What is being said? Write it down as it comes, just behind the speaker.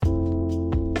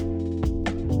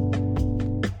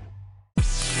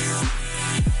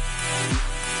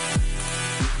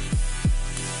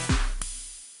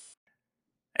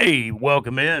Hey,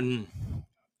 welcome in.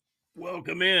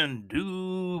 Welcome in,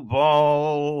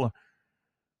 Duval.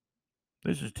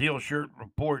 This is Teal Shirt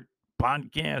Report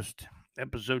podcast,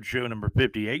 episode show number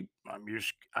 58. I'm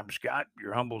Scott,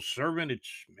 your humble servant.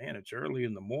 It's early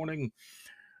in the morning.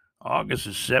 August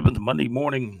is 7th, Monday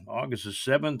morning, August is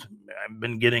 7th. I've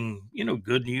been getting,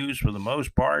 good news for the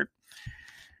most part.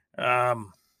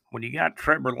 When you got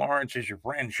Trevor Lawrence as your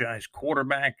franchise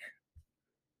quarterback,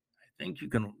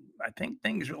 I think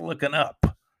things are looking up.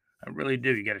 I really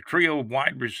do. You got a trio of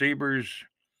wide receivers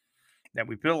that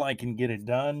we feel like can get it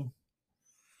done.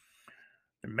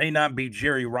 There may not be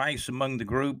Jerry Rice among the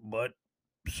group, but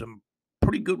some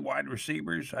pretty good wide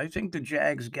receivers. I think the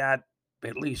Jags got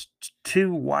at least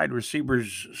two wide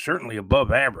receivers, certainly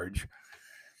above average.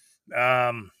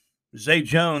 Zay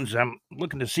Jones, I'm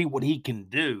looking to see what he can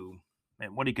do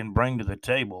and what he can bring to the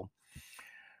table.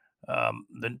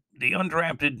 The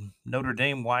undrafted Notre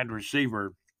Dame wide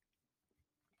receiver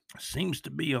seems to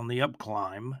be on the up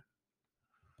climb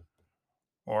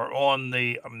or on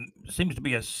the seems to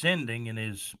be ascending in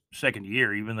his second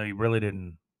year, even though he really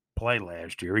didn't play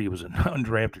last year. He was an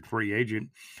undrafted free agent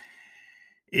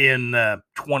in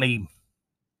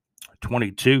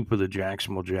 2022 for the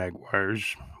Jacksonville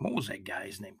Jaguars. What was that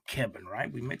guy's name? Kevin,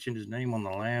 right? We mentioned his name on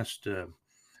the last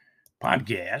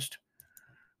podcast.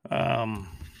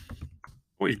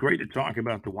 Always great to talk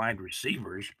about the wide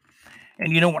receivers.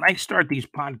 And when I start these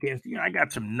podcasts, I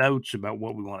got some notes about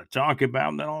what we want to talk about,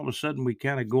 and then all of a sudden we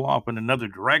kind of go off in another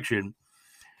direction.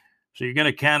 So you're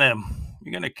gonna kind of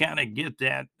get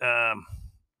that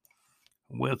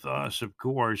with us, of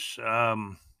course.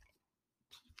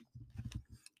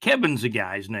 Kevin's the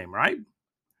guy's name, right?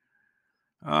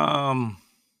 Let's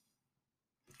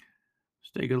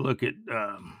take a look at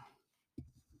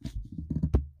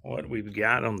what we've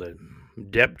got on the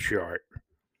depth chart.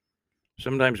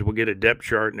 Sometimes we'll get a depth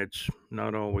chart and it's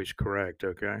not always correct.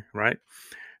 Okay, right?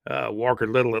 Walker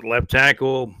Little at left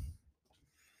tackle.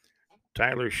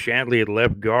 Tyler Shadley at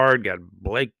left guard. Got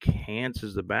Blake Hance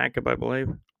as the backup, I believe.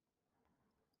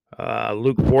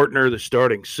 Luke Fortner, the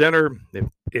starting center.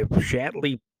 If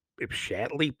Shadley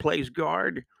plays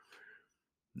guard,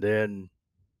 then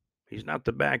he's not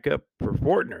the backup for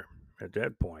Fortner at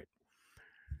that point.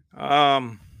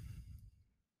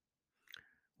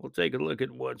 We'll take a look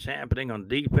at what's happening on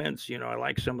defense. I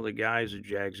like some of the guys the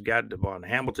Jags got. Devon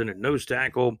Hamilton at nose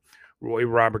tackle, Roy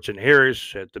Robertson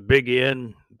Harris at the big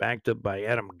end, backed up by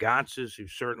Adam Gotsis, who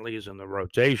certainly is in the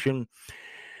rotation.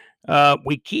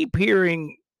 We keep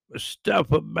hearing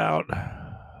stuff about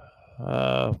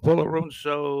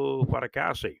Fullerunso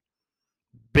Fatakasi.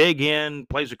 Big end,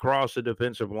 plays across the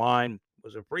defensive line,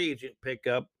 was a free agent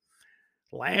pickup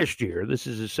last year. This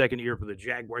is his second year for the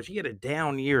Jaguars. He had a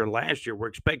down year last year. We're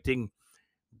expecting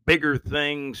bigger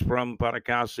things from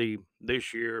Fatakasi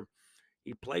this year.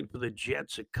 He played for the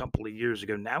Jets a couple of years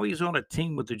ago. Now he's on a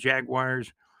team with the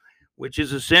Jaguars, which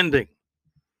is ascending.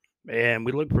 And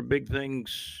we look for big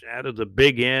things out of the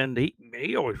big end.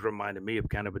 He always reminded me of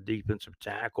kind of a defensive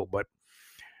tackle, but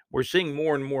we're seeing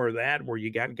more and more of that where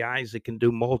you got guys that can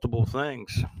do multiple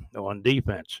things on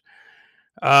defense.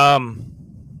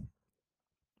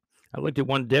 I looked at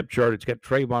one depth chart. It's got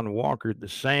Trayvon Walker, the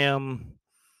Sam,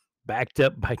 backed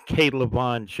up by Caleb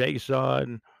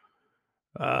Chason.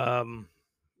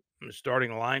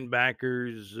 Starting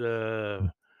linebackers,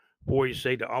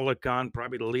 Boise to Alikhan,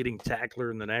 probably the leading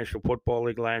tackler in the National Football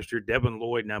League last year. Devin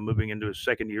Lloyd now moving into his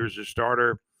second year as a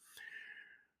starter.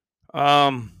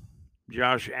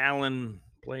 Josh Allen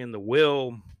playing the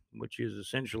will, which is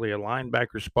essentially a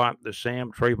linebacker spot. The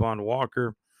Sam, Trayvon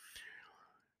Walker.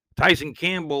 Tyson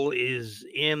Campbell is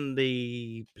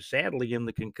sadly in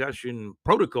the concussion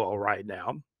protocol right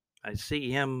now. I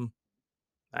see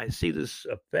this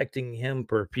affecting him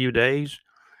for a few days.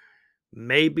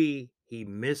 Maybe he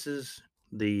misses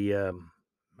the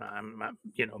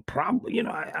probably,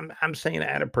 I'm saying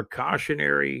out of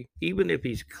precautionary, even if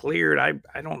he's cleared,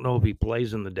 I don't know if he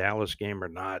plays in the Dallas game or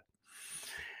not.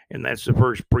 And that's the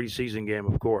first preseason game,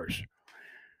 of course.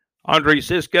 Andre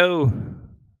Cisco,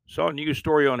 saw a news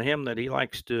story on him that he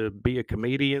likes to be a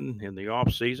comedian in the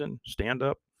off season, stand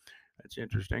up. That's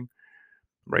interesting.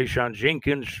 Rayshon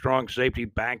Jenkins, strong safety,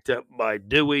 backed up by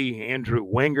Dewey, Andrew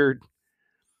Wingard.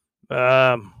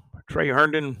 Trey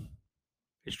Herndon.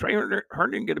 Is Trey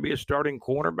Herndon going to be a starting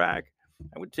cornerback?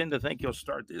 I would tend to think he'll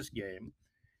start this game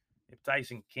if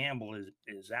Tyson Campbell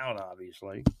is out,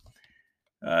 obviously.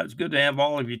 It's good to have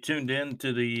all of you tuned in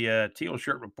to the Teal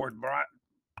Shirt Report.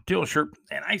 Teal Shirt,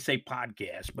 and I say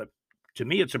podcast, but to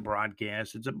me it's a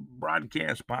broadcast. It's a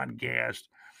broadcast podcast.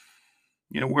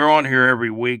 We're on here every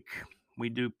week. We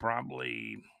do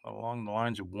probably along the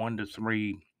lines of 1 to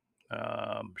 3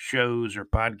 shows or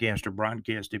podcast or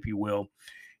broadcast, if you will,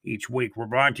 each week. We're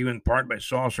brought to you in part by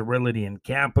Saucer Realty and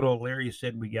Capital. Larry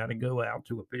said we got to go out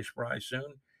to a fish fry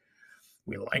soon.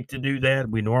 We like to do that.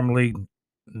 We normally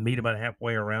meet about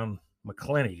halfway around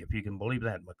McClenny, if you can believe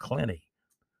that. McClenny,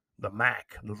 the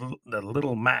Mac, the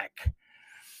little Mac,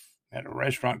 at a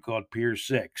restaurant called Pier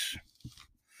 6.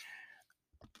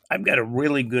 I've got a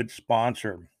really good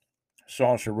sponsor,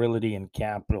 Saucer Realty and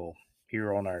Capital,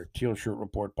 here on our Teal Shirt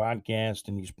Report podcast,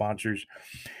 and he sponsors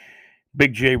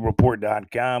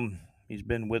BigJReport.com. He's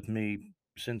been with me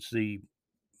since the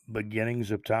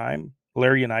beginnings of time.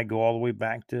 Larry and I go all the way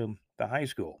back to the high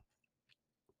school.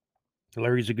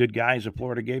 Larry's a good guy. He's a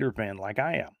Florida Gator fan like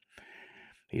I am.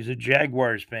 He's a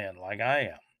Jaguars fan like I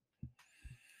am.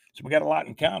 So we got a lot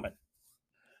in common.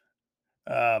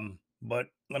 But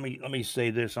let me say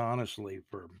this honestly,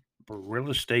 for real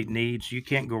estate needs, you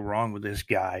can't go wrong with this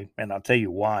guy, and I'll tell you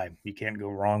why. You can't go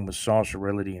wrong with Saucer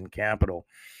Realty and Capital.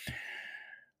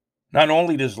 Not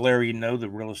only does Larry know the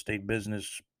real estate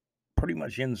business pretty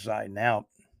much inside and out,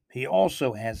 he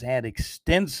also has had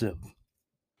extensive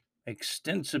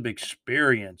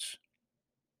experience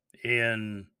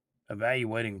in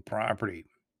evaluating property.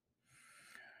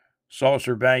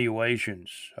 Saucer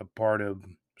Valuations, a part of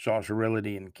Saucer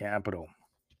Realty and Capital.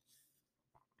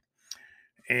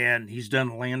 And he's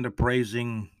done land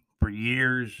appraising for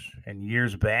years and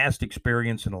years, vast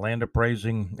experience in land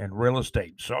appraising and real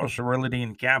estate. Saucer Realty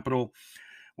and Capital,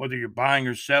 whether you're buying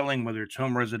or selling, whether it's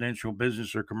home, residential,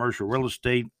 business, or commercial real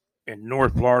estate in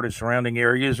North Florida, surrounding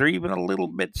areas, or even a little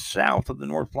bit south of the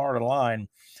North Florida line,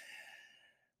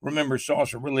 remember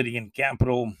Saucer Realty and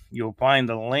Capital. You'll find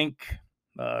the link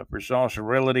for Saucer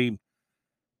Realty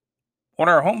on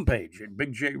our homepage at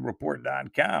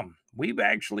bigjreport.com. We've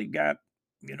actually got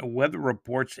weather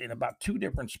reports in about 2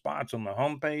 different spots on the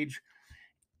homepage.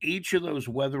 Each of those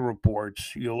weather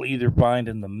reports, you'll either find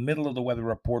in the middle of the weather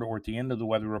report or at the end of the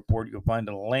weather report, you'll find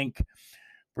a link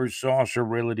for Saucer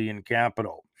Realty and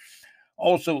Capital.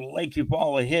 Also, Lake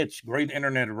Eufaula Hits, great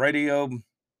internet radio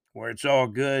where it's all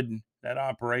good. That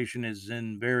operation is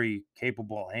in very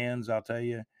capable hands, I'll tell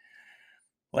you.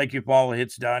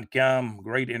 LakeEufaulaHits.com,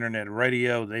 great internet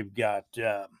radio. They've got,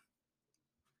 they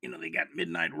got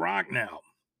Midnight Rock now.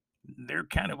 They're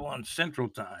kind of on Central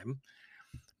Time.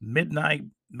 Midnight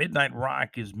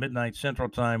Rock is midnight Central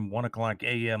Time, 1 o'clock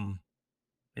a.m.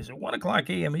 Is it 1 o'clock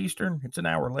a.m. Eastern? It's an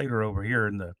hour later over here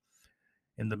in the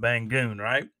Bangoon,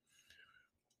 right?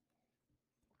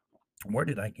 Where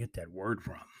did I get that word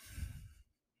from?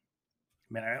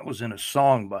 Man, that was in a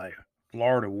song by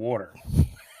Florida Water.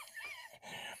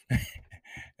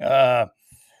 Man,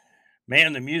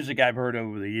 the music I've heard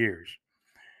over the years.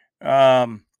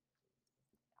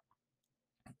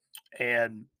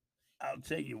 And I'll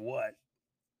tell you what,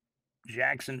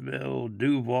 Jacksonville,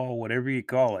 Duval, whatever you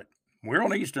call it, we're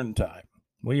on Eastern Time.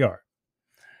 We are.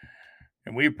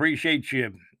 And we appreciate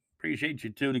you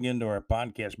tuning into our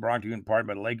podcast, brought to you in part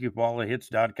by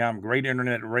LakeEufaulaHits.com. Great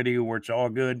internet radio where it's all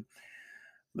good.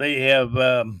 They have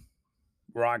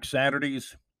Rock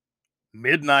Saturdays,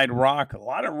 Midnight Rock, a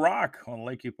lot of rock on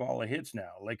Lake Eufaula Hits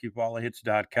now.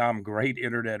 LakeEufaulaHits.com, great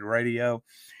internet radio.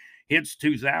 Hits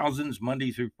 2000s,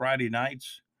 Monday through Friday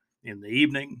nights in the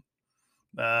evening.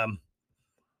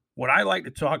 What I like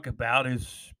to talk about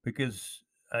is, because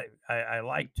I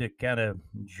like to kind of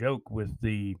joke with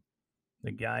the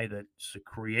guy that's the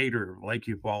creator of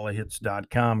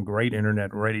LakeEufaulaHits.com, great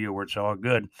internet radio where it's all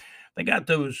good. They got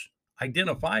those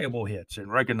identifiable hits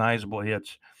and recognizable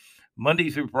hits Monday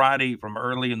through Friday from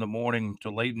early in the morning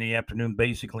to late in the afternoon,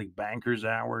 basically bankers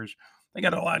hours. They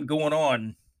got a lot going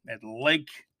on at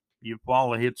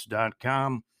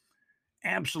LakeEufaulaHits.com.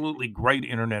 Absolutely great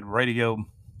internet radio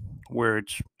where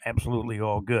it's absolutely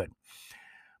all good.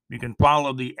 You can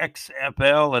follow the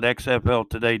XFL at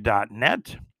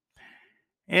xfltoday.net.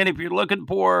 And if you're looking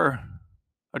for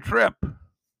a trip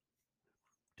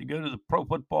to go to the Pro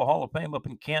Football Hall of Fame up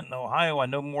in Canton, Ohio, I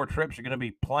know more trips are going to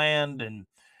be planned, and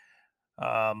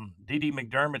D.D.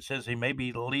 McDermott says he may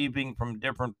be leaving from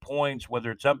different points, whether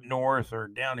it's up north or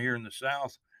down here in the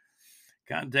south.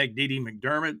 Contact D.D.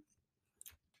 McDermott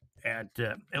at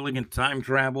Elegant Time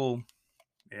Travel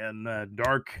and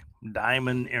Dark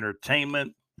Diamond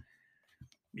Entertainment.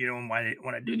 When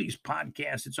I do these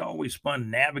podcasts, it's always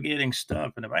fun navigating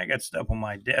stuff. And if I got stuff on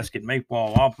my desk, it may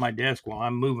fall off my desk while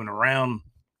I'm moving around,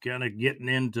 kind of getting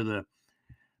into the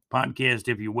podcast,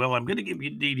 if you will. I'm going to give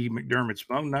you D.D. McDermott's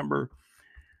phone number.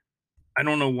 I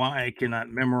don't know why I cannot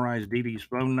memorize D.D.'s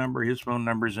phone number. His phone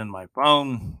number is in my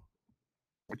phone.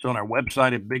 It's on our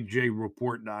website at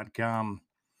bigjreport.com.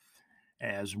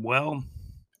 as well.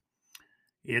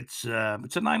 It's a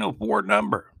 904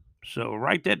 number. So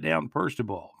write that down first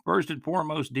of all. First and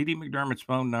foremost, Dee Dee McDermott's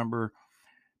phone number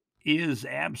is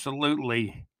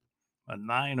absolutely a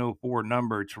 904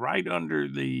 number. It's right under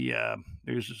the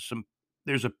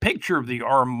there's a picture of the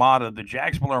Armada, the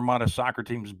Jacksonville Armada soccer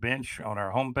team's bench on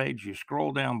our homepage. You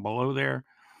scroll down below there.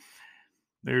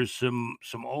 There's some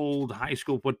old high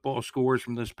school football scores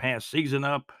from this past season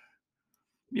up.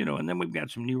 And then we've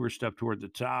got some newer stuff toward the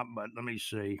top, but let me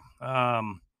see.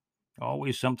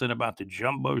 Always something about the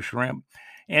jumbo shrimp.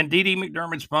 And Dee Dee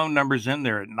McDermott's phone number's in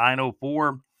there at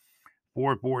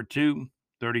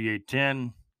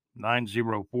 904-442-3810,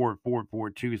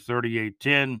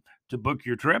 904-442-3810 to book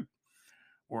your trip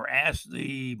or ask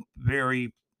the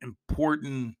very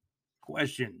important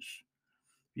questions.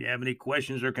 If you have any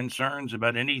questions or concerns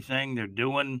about anything they're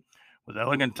doing with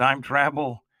Elegant Time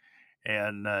Travel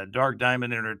and Dark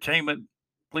Diamond Entertainment,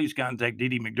 please contact Dee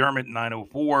Dee McDermott,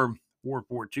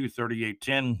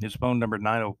 904-442-3810. His phone number,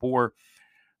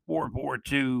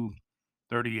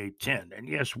 904-442-3810. And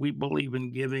yes, we believe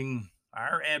in giving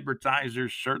our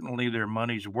advertisers certainly their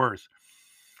money's worth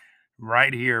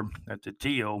right here at the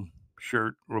TEAL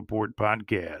Shirt Report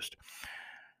Podcast.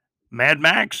 Mad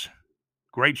Max,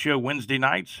 great show Wednesday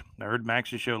nights. I heard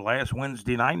Max's show last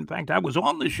Wednesday night. In fact, I was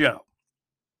on the show.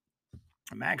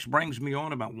 Max brings me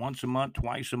on about once a month,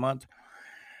 twice a month.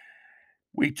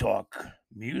 We talk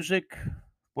music,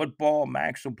 football.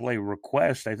 Max will play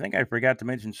requests. I think I forgot to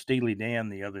mention Steely Dan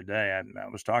the other day. I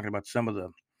was talking about some of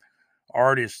the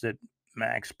artists that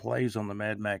Max plays on the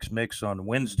Mad Max Mix on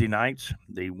Wednesday nights,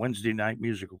 the Wednesday night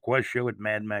music request show at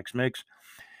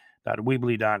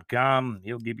madmaxmix.weebly.com.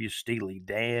 He'll give you Steely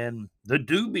Dan, the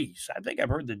Doobies. I think I've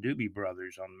heard the Doobie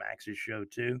Brothers on Max's show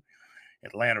too.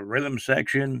 Atlanta Rhythm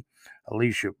Section,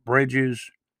 Alicia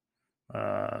Bridges,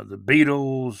 the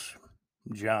Beatles,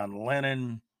 John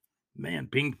Lennon,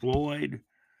 Pink Floyd.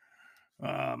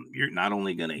 You're not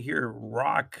only going to hear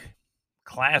rock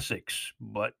classics,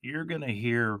 but you're going to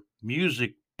hear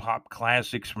music pop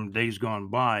classics from days gone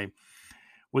by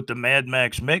with the Mad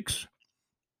Max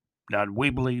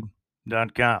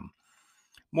Mix.weebly.com.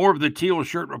 More of the Teal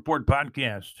Shirt Report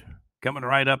podcast coming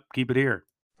right up. Keep it here.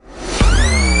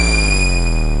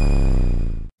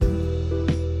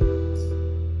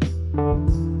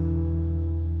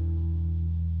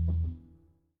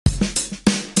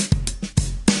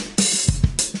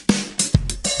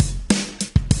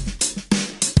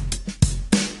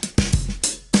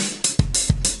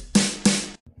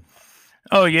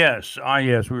 Oh, yes.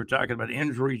 We were talking about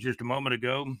injuries just a moment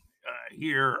ago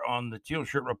here on the Teal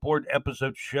Shirt Report,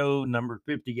 episode show number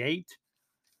 58.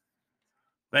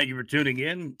 Thank you for tuning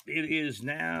in. It is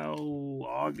now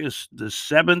August the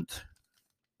 7th.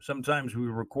 Sometimes we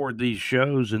record these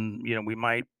shows and, we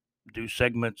might do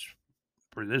segments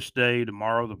for this day,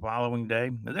 tomorrow, the following day,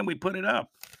 and then we put it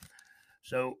up.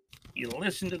 So you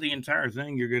listen to the entire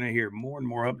thing, you're going to hear more and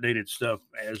more updated stuff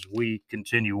as we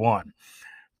continue on.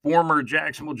 Former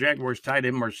Jacksonville Jaguars tight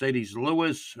end Mercedes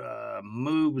Lewis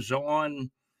moves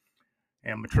on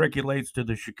and matriculates to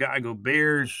the Chicago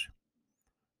Bears.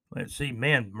 Let's see,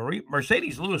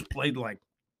 Mercedes Lewis played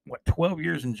 12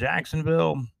 years in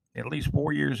Jacksonville, at least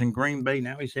 4 years in Green Bay.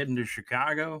 Now he's heading to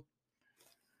Chicago.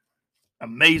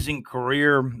 Amazing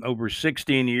career, over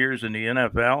 16 years in the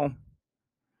NFL.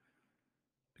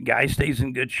 The guy stays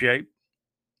in good shape.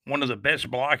 One of the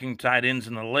best blocking tight ends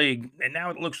in the league. And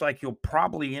now it looks like he'll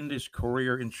probably end his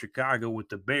career in Chicago with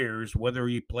the Bears, whether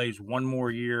he plays one more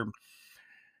year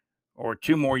or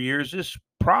 2 more years. This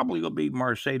probably will be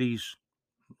Mercedes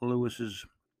Lewis's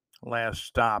last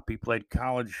stop. He played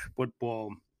college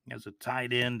football as a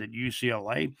tight end at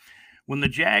UCLA. When the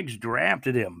Jags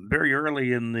drafted him very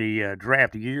early in the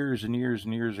draft years and years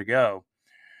and years ago,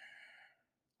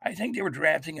 I think they were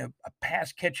drafting a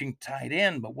pass-catching tight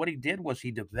end, but what he did was he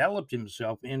developed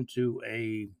himself into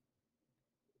a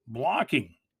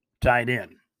blocking tight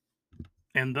end,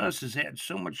 and thus has had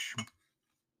so much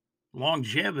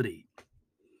longevity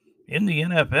in the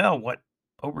NFL,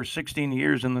 over 16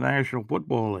 years in the National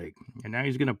Football League, and now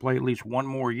he's going to play at least one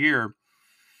more year.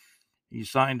 He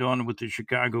signed on with the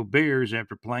Chicago Bears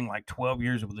after playing 12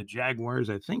 years with the Jaguars,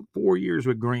 I think 4 years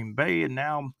with Green Bay, and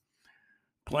now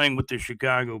playing with the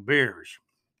Chicago Bears.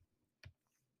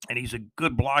 And he's a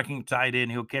good blocking tight end.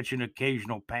 He'll catch an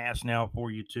occasional pass now for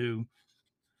you, too.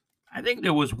 I think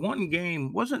there was one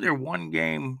game. Wasn't there one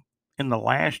game in the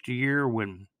last year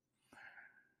when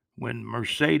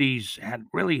Mercedes had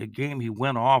really a game he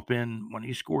went off in when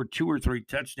he scored 2 or 3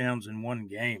 touchdowns in one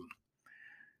game?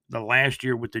 The last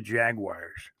year with the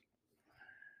Jaguars.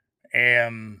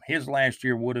 And his last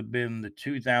year would have been the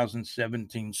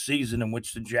 2017 season, in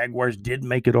which the Jaguars did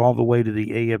make it all the way to the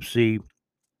AFC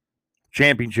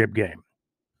Championship game.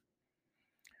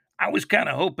 I was kind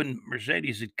of hoping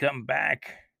Mercedes had come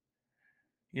back,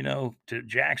 to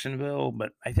Jacksonville,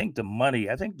 but I think the money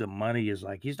is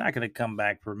like he's not going to come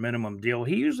back for a minimum deal.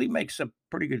 He usually makes a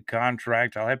pretty good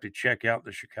contract. I'll have to check out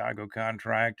the Chicago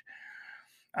contract.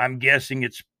 I'm guessing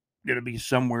it's going to be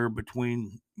somewhere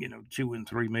between, $2 and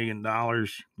 $3 million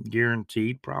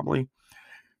guaranteed, probably,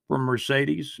 from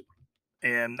Mercedes.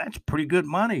 And that's pretty good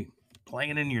money.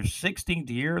 Playing in your 16th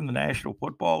year in the National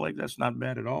Football League, that's not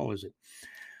bad at all, is it?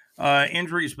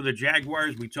 Injuries for the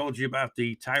Jaguars. We told you about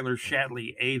the Tyler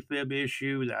Shatley AFib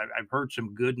issue. I've heard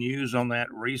some good news on that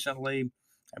recently.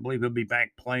 I believe he'll be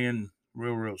back playing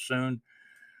real soon.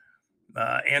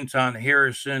 Anton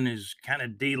Harrison is kind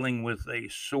of dealing with a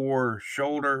sore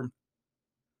shoulder.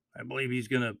 I believe he's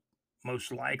going to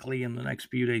most likely in the next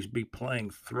few days be playing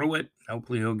through it.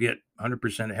 Hopefully he'll get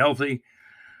 100% healthy.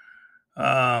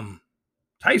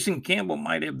 Tyson Campbell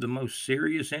might have the most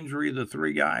serious injury of the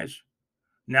three guys.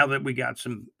 Now that we got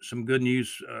some good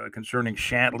news concerning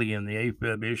Shatley and the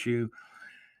AFib issue,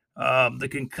 the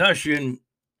concussion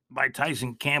by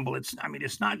Tyson Campbell,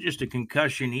 it's not just a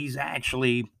concussion. He's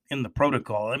actually in the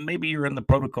protocol, and maybe you're in the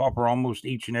protocol for almost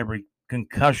each and every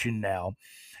concussion now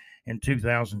in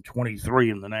 2023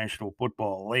 in the National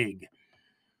Football League.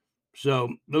 So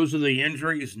those are the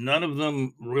injuries. None of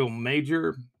them real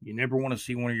major. You never want to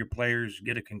see one of your players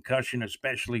get a concussion,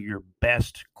 especially your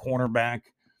best cornerback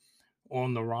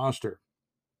on the roster.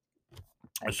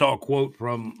 I saw a quote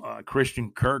from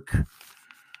Christian Kirk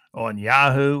on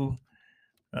Yahoo,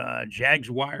 Jags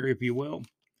Wire, if you will.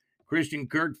 Christian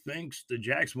Kirk thinks the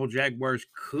Jacksonville Jaguars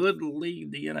could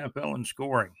lead the NFL in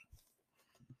scoring.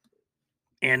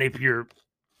 And if you're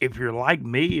like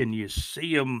me and you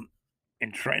see them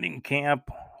in training camp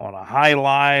on a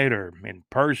highlight or in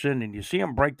person, and you see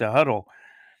them break the huddle,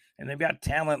 and they've got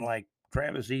talent like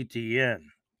Travis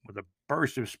Etienne with a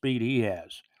burst of speed he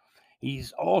has.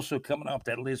 He's also coming off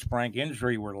that Liz Frank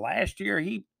injury where last year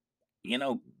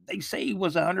they say he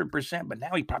was 100%, but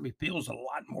now he probably feels a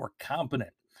lot more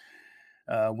confident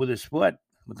with his foot,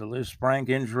 with the Liz Frank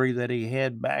injury that he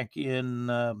had back in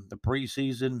the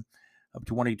preseason of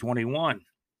 2021.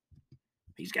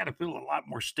 He's got to feel a lot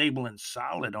more stable and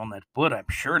solid on that foot, I'm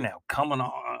sure now, coming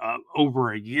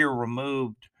over a year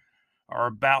removed, or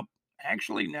about,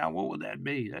 actually now, what would that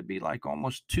be? That'd be like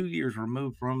almost 2 years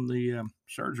removed from the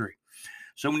surgery.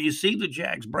 So when you see the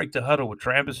Jags break the huddle with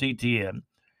Travis Etienne,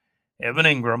 Evan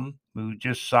Ingram, who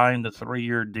just signed a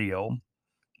 3-year deal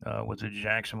with the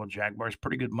Jacksonville Jaguars,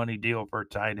 pretty good money deal for a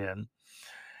tight end,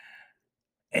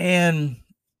 and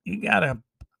you got a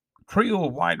trio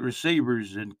of wide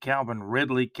receivers in Calvin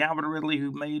Ridley,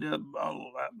 who made an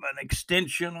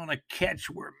extension on a catch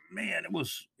where, it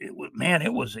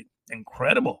was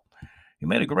incredible. He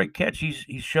made a great catch.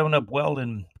 He's shown up well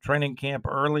in training camp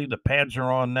early. The pads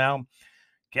are on now.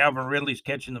 Calvin Ridley's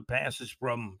catching the passes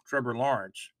from Trevor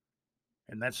Lawrence,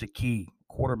 and that's the key.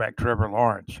 Quarterback Trevor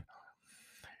Lawrence,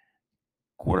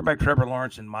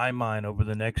 in my mind, over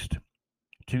the next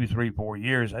 2, 3, 4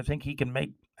 years, I think he can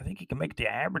make the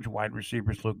average wide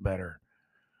receivers look better,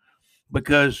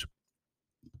 because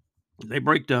they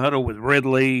break the huddle with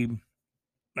Ridley,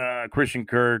 Christian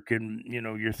Kirk, and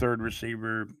your third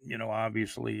receiver,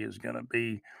 obviously is going to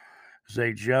be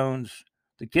Zay Jones.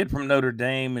 The kid from Notre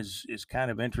Dame is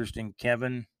kind of interesting,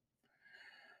 Kevin.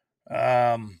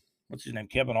 What's his name?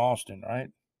 Kevin Austin, right?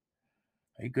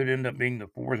 He could end up being the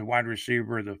fourth wide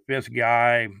receiver, the fifth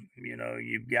guy.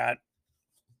 You've got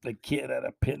the kid out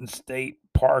of Penn State,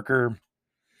 Parker,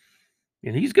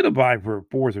 and he's going to vie for a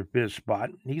fourth or fifth spot.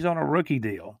 He's on a rookie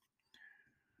deal.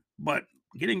 But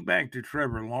getting back to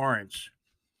Trevor Lawrence,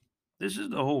 this is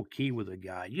the whole key with a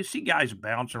guy. You see guys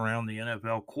bounce around the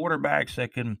NFL, quarterbacks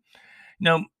that can,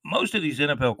 most of these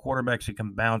NFL quarterbacks that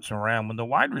can bounce around, when the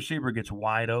wide receiver gets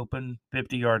wide open,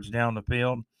 50 yards down the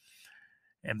field,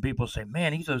 and people say,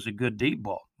 man, he throws a good deep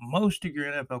ball. Most of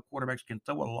your NFL quarterbacks can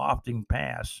throw a lofting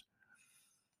pass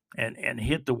and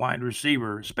hit the wide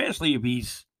receiver, especially if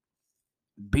he's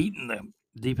beating the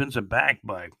defensive back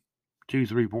by 2,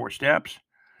 3, 4 steps.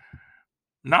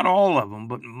 Not all of them,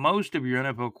 but most of your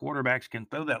NFL quarterbacks can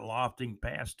throw that lofting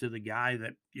pass to the guy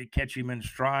that you catch him in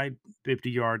stride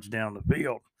 50 yards down the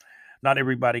field. Not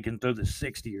everybody can throw the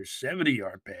 60 or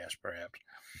 70-yard pass, perhaps.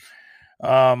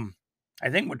 I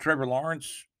think what Trevor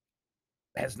Lawrence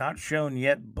has not shown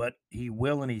yet, but he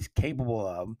will and he's capable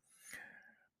of.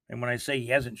 And when I say he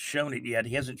hasn't shown it yet,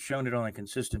 he hasn't shown it on a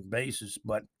consistent basis.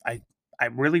 But I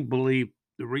really believe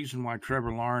the reason why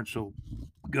Trevor Lawrence will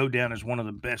go down as one of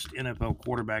the best NFL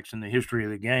quarterbacks in the history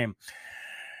of the game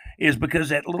is because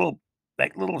that little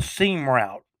seam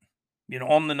route,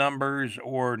 on the numbers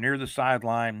or near the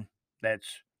sideline,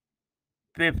 that's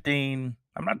 15.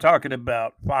 I'm not talking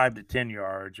about 5 to 10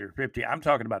 yards or 50. I'm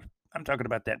talking about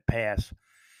that pass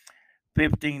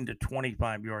 15 to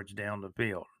 25 yards down the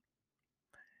field.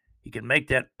 He can make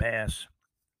that pass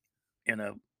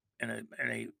and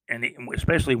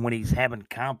especially when he's having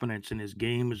confidence and his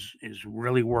game is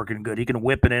really working good. He can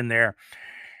whip it in there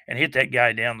and hit that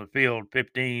guy down the field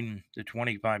 15 to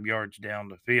 25 yards down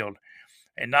the field.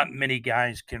 And not many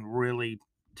guys can really,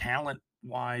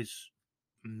 talent-wise,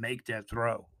 make that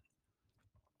throw.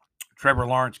 Trevor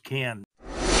Lawrence can.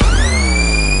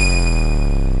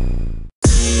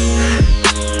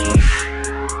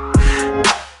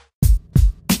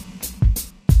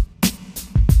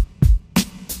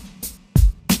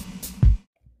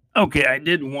 Okay, I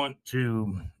did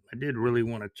really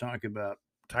want to talk about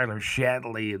Tyler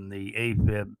Shatley and the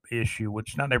AFib issue,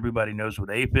 which not everybody knows what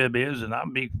AFib is, and I'll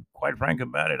be quite frank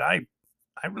about it. I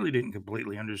really didn't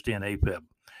completely understand AFib.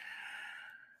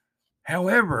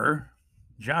 However,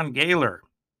 John Gaylor,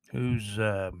 who's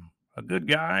a good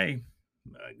guy,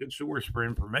 a good source for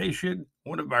information,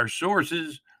 one of our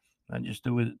sources, I just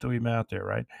threw him out there,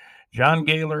 right? John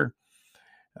Gaylor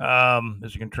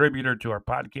is a contributor to our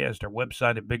podcast, our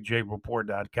website at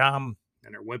bigjreport.com,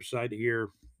 and our website here,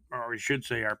 or I should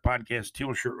say our podcast,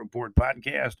 Teal Shirt Report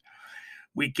Podcast.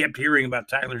 We kept hearing about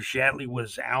Tyler Shatley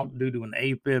was out due to an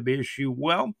AFib issue.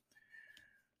 Well,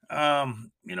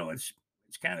 it's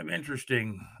kind of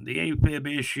interesting. The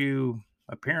AFib issue,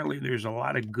 apparently there's a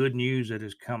lot of good news that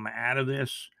has come out of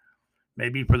this,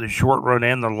 maybe for the short run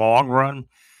and the long run.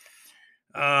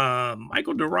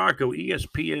 Michael DeRocco,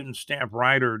 ESPN staff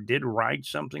writer, did write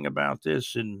something about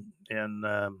this, and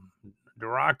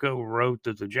DeRocco wrote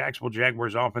that the Jacksonville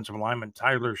Jaguars offensive lineman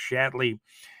Tyler Shatley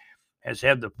has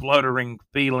had the fluttering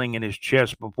feeling in his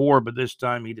chest before, but this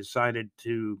time he decided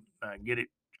to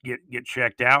get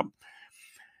checked out.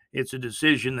 It's a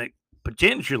decision that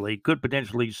could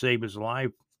potentially save his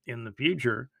life in the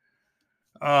future.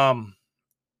 DeRocco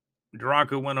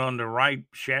went on to write,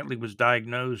 Shatley was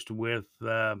diagnosed with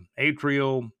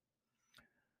atrial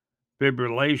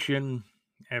fibrillation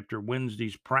after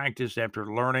Wednesday's practice. After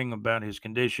learning about his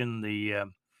condition, the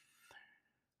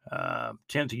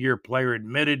 10th-year player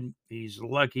admitted he's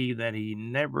lucky that he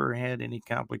never had any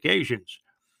complications,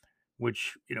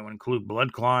 which include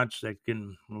blood clots that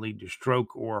can lead to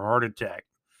stroke or heart attack.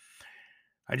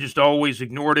 I just always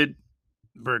ignored it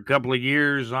for a couple of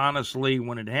years, honestly,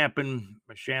 when it happened.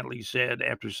 Shatley said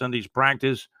after Sunday's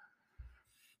practice,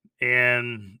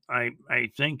 and I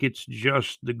think it's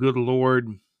just the good Lord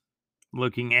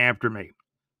looking after me.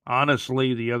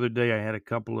 Honestly, the other day I had a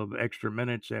couple of extra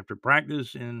minutes after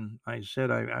practice, and I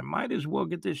said I might as well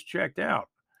get this checked out.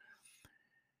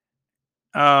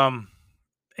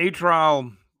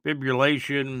 Atrial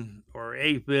fibrillation, or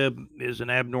AFib, is an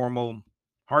abnormal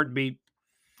heartbeat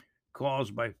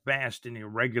caused by fast and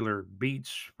irregular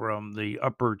beats from the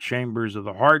upper chambers of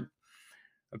the heart,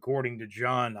 according to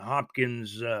Johns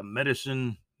Hopkins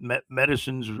Medicine's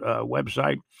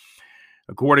website.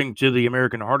 According to the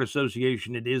American Heart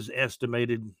Association, it is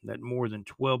estimated that more than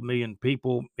 12 million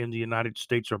people in the United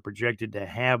States are projected to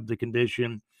have the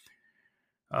condition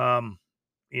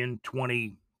in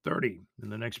 2030, in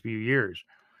the next few years.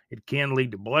 It can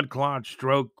lead to blood clots,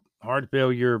 stroke, heart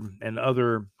failure, and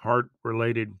other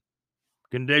heart-related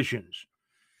conditions.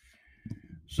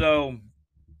 So,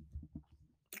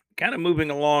 kind of moving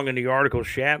along in the article,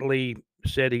 Shatley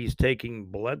said he's taking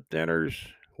blood thinners,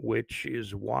 which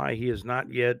is why he has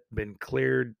not yet been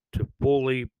cleared to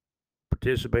fully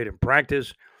participate in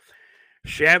practice.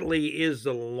 Shatley is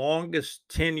the longest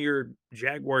tenured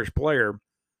Jaguars player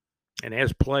and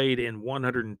has played in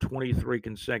 123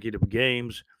 consecutive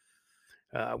games,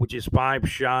 which is 5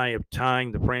 shy of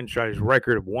tying the franchise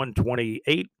record of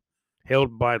 128,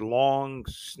 held by long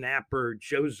snapper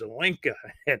Joe Zelenka.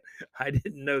 And I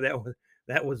didn't know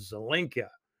that was Zelenka.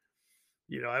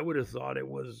 I would have thought it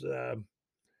was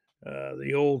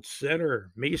the old center,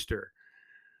 Meester.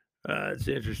 It's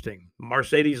interesting.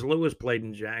 Mercedes Lewis played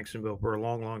in Jacksonville for a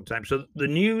long, long time. So the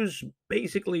news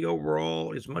basically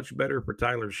overall is much better for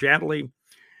Tyler Shatley.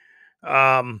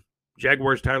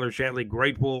 Jaguars Tyler Shatley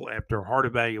grateful after heart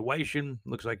evaluation.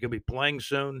 Looks like he'll be playing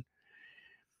soon.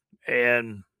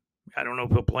 And I don't know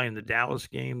if he'll play in the Dallas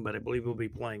game, but I believe he'll be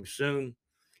playing soon.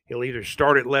 He'll either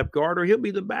start at left guard or he'll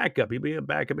be the backup. He'll be a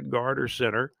backup at guard or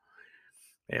center.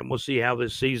 And we'll see how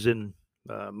this season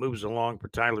moves along for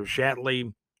Tyler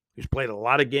Shatley, who's played a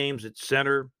lot of games at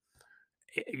center,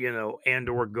 and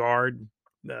or guard.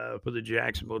 for the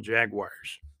Jacksonville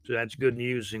Jaguars. So that's good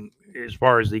news as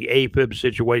far as the AFib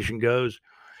situation goes.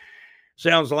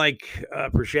 Sounds like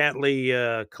for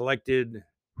Shatley collected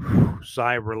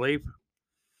sigh of relief.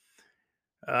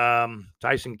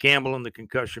 Tyson Campbell in the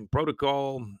concussion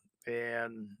protocol.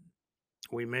 And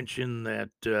we mentioned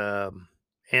that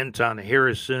Anton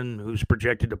Harrison, who's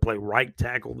projected to play right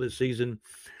tackle this season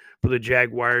for the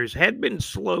Jaguars, had been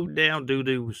slowed down due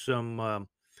to some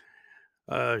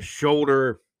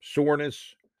shoulder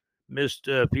soreness. Missed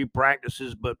a few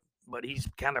practices, but he's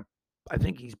kind of, I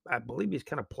believe he's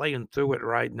kind of playing through it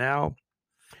right now.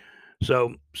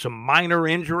 So some minor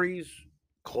injuries,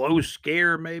 close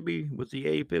scare maybe with the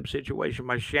AFib situation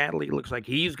by Shatley. Looks like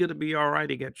he's going to be all right.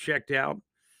 He got checked out.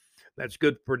 That's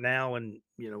good for now, and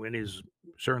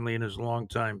certainly in his long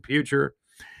time future.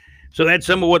 So that's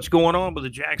some of what's going on with the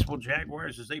Jacksonville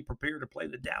Jaguars as they prepare to play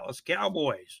the Dallas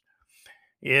Cowboys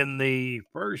in the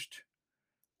first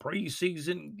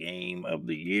preseason game of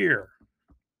the year.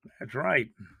 That's right.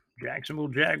 Jacksonville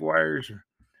Jaguars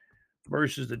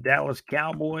versus the Dallas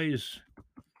Cowboys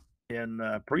in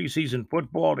preseason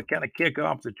football to kind of kick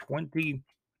off the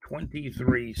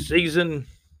 2023 season.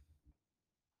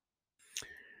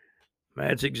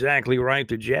 That's exactly right.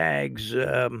 The Jaguars,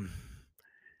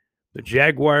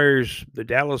 the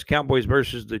Dallas Cowboys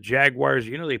versus the Jaguars.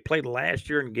 They played last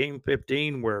year in Game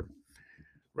 15 where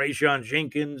Rayshawn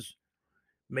Jenkins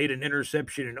made an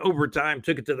interception in overtime,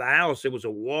 took it to the house. It was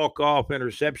a walk-off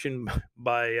interception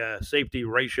by safety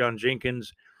Rayshawn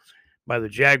Jenkins by the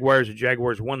Jaguars. The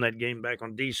Jaguars won that game back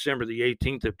on December the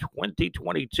 18th of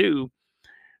 2022,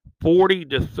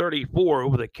 40-34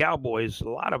 over the Cowboys. A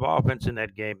lot of offense in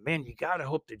that game. Man, you got to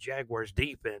hope the Jaguars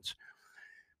defense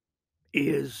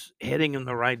is heading in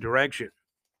the right direction.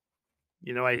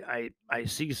 I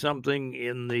see something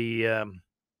in the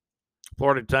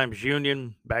Florida Times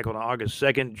Union back on August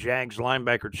 2nd. Jags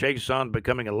linebacker Chason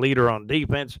becoming a leader on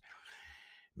defense.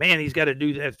 Man, he's got to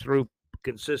do that through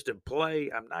consistent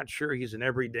play. I'm not sure he's an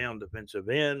every down defensive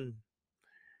end.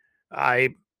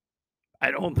 I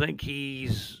don't think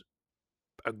he's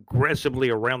aggressively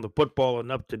around the football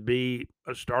enough to be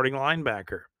a starting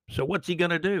linebacker. So what's he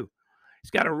going to do?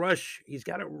 He's got to rush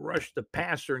the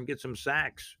passer and get some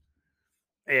sacks.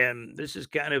 And this is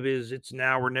kind of his it's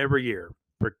now or never year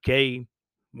for K'Lavon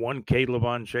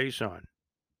Chaisson.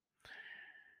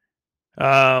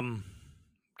 K'Lavon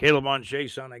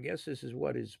Chaisson, I guess this is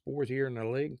his fourth year in the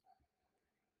league.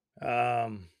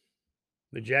 The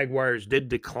Jaguars did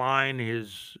decline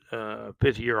his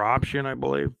fifth-year option, I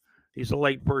believe. He's a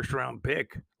late first-round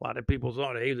pick. A lot of people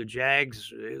thought, hey, the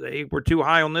Jags, they were too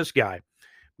high on this guy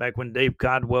back when Dave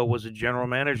Codwell was a general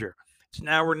manager. It's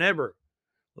now or never.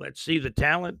 Let's see the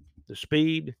talent, the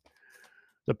speed,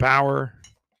 the power.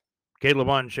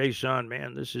 K'Lavon Chaisson,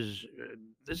 man, this is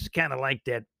kind of like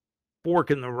that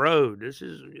fork in the road. This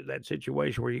is that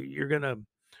situation where you're going to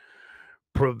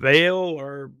prevail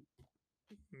or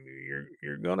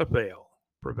you're going to fail.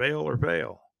 Prevail or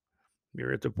fail.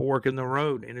 You're at the fork in the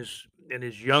road in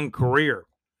his young career.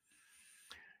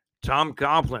 Tom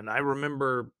Coughlin, I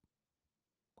remember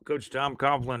Coach Tom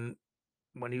Coughlin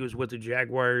when he was with the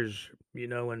Jaguars,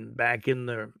 and back in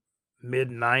the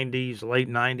mid-90s, late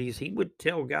 90s, he would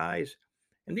tell guys,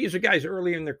 and these are guys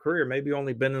early in their career, maybe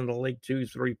only been in the league 2,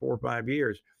 3, 4, 5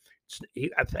 years.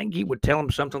 I think he would tell them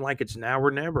something like it's now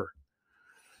or never.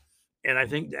 And I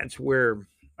think that's where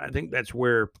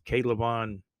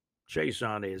K'Lavon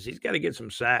Chaisson is. He's got to get some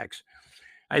sacks.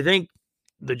 I think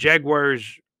the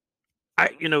Jaguars,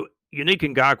 Unique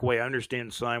Ngakoue, I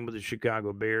understand, signed with the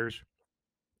Chicago Bears.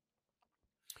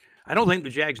 I don't think the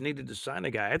Jags needed to sign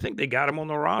a guy. I think they got him on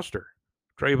the roster.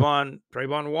 Trayvon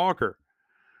Walker,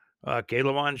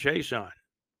 K'Lavon Chaisson.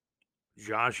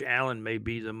 Josh Allen may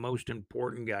be the most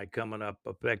important guy coming up,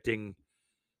 affecting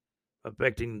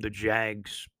the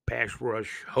Jags' pass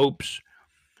rush hopes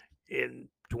in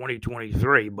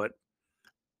 2023. But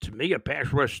to me, a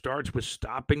pass rush starts with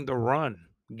stopping the run,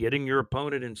 getting your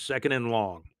opponent in second and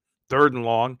long, third and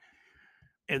long,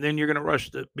 and then you're going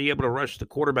to be able to rush the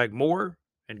quarterback more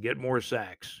and get more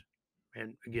sacks.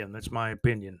 And again, that's my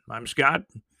opinion. I'm Scott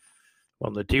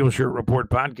on the Teal Shirt Report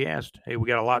podcast. Hey, we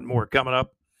got a lot more coming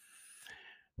up.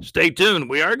 Stay tuned.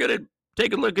 We are going to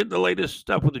take a look at the latest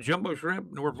stuff with the Jumbo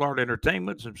Shrimp, North Florida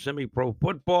Entertainment, some semi-pro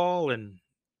football and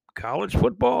college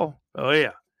football. Oh,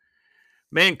 yeah.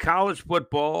 Man, college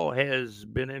football has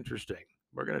been interesting.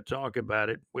 We're going to talk about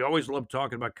it. We always love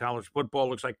talking about college football.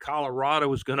 Looks like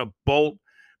Colorado is going to bolt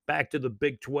back to the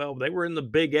Big 12. They were in the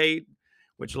Big 8,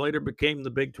 which later became the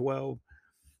Big 12.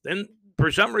 Then,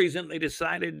 for some reason, they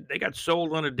decided they got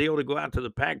sold on a deal to go out to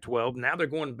the Pac 12. Now they're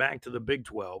going back to the Big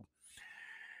 12.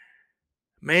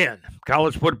 Man,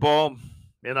 college football,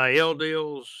 NIL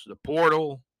deals, the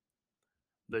portal,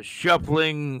 the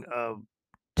shuffling of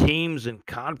teams and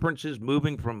conferences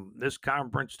moving from this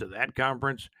conference to that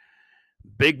conference,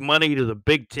 big money to the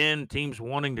Big Ten, teams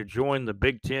wanting to join the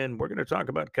Big Ten. We're going to talk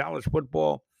about college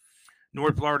football,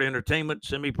 North Florida entertainment,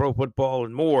 semi-pro football,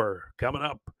 and more coming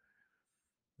up.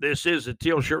 This is the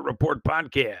Teal Shirt Report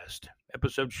podcast,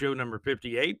 episode show number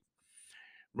 58.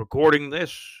 Recording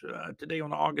this today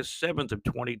on August 7th of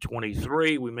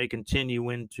 2023. We may continue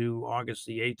into August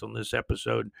the 8th on this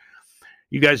episode.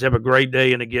 You guys have a great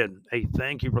day. And again, hey,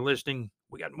 thank you for listening.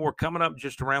 We got more coming up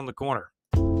just around the corner.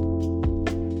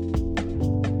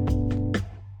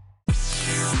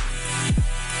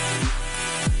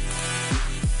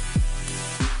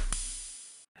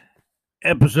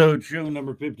 Episode show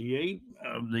number 58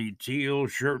 of the Teal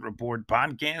Shirt Report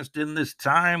podcast. In this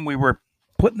time, we were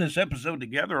putting this episode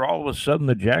together. All of a sudden,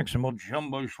 the Jacksonville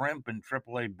Jumbo Shrimp in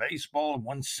AAA baseball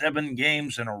won 7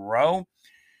 games in a row.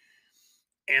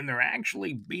 And they're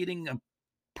actually beating a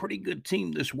pretty good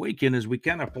team this weekend as we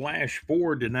kind of flash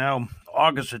forward to now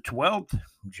August the 12th.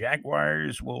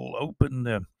 Jaguars will open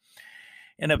the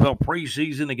NFL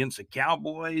preseason against the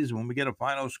Cowboys. When we get a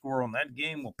final score on that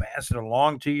game, we'll pass it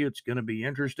along to you. It's going to be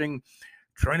interesting.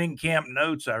 Training camp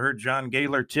notes. I heard John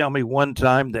Gaylor tell me one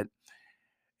time that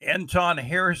Anton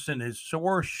Harrison, his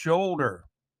sore shoulder,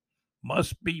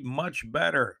 must be much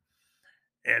better.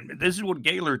 And this is what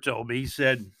Gaylor told me. He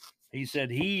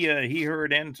said he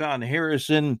heard Anton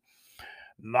Harrison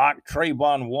knock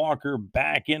Trayvon Walker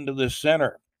back into the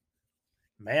center.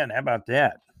 Man, how about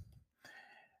that?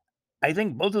 I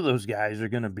think both of those guys are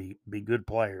going to be good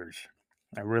players.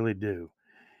 I really do.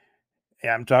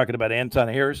 I'm talking about Anton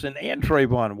Harrison and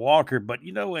Trayvon Walker. But,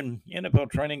 you know, in NFL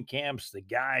training camps, the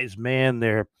guys, man,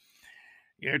 they're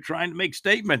trying to make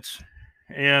statements.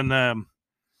 And I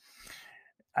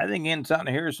think Anton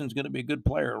Harrison's going to be a good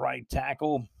player at right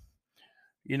tackle.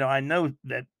 You know, I know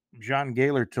that John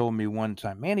Gaylor told me one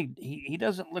time, man, he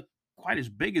doesn't look quite as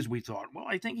big as we thought. Well,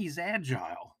 I think he's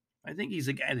agile. I think he's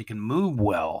a guy that can move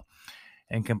well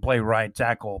and can play right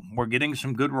tackle. We're getting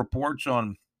some good reports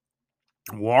on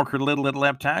Walker Little at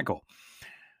left tackle.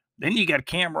 Then you got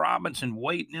Cam Robinson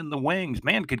waiting in the wings.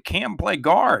 Man, could Cam play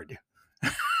guard?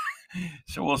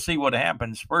 So we'll see what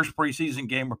happens. First preseason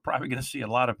game, we're probably going to see a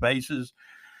lot of faces.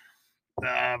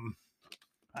 I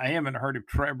haven't heard if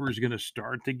Trevor's going to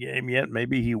start the game yet.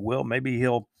 Maybe he will. Maybe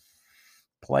he'll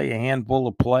play a handful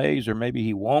of plays, or maybe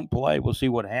he won't play. We'll see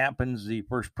what happens. The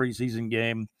first preseason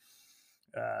game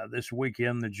this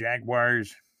weekend, the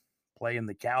Jaguars playing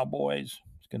the Cowboys.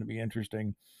 It's going to be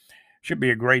interesting. Should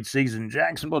be a great season.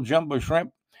 Jacksonville Jumbo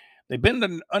Shrimp, they've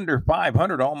been under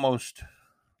 500 almost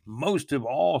most of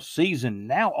all season.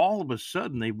 Now, all of a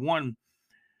sudden, they've won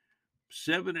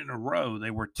 7 in a row. They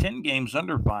were 10 games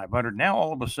under 500. Now,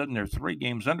 all of a sudden, they're 3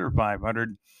 games under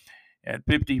 500 at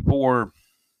 54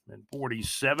 and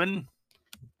 47.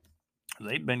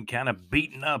 They've been kind of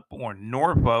beaten up on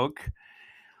Norfolk.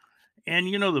 And,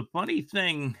 you know, the funny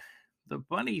thing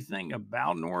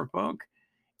about Norfolk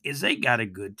is they got a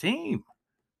good team.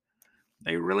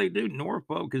 They really do.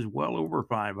 Norfolk is well over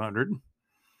 500.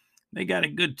 They got a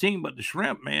good team, but the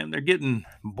Shrimp, man, they're getting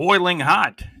boiling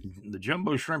hot. The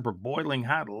Jumbo Shrimp are boiling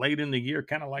hot late in the year,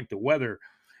 kind of like the weather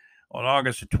on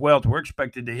August the 12th. We're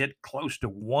expected to hit close to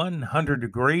 100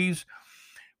 degrees.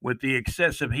 With the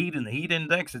excessive heat and the heat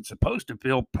index, it's supposed to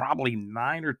feel probably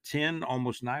 9 or 10,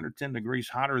 almost 9 or 10 degrees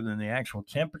hotter than the actual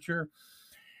temperature.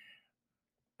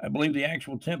 I believe the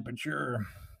actual temperature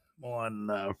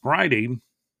on Friday,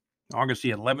 August the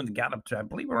 11th, got up to, I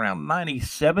believe, around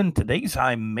 97. Today's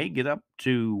high may get up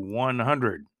to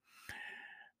 100.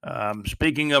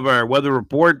 Speaking of our weather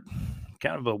report,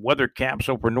 kind of a weather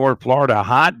capsule for North Florida.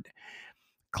 Hot,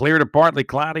 clear to partly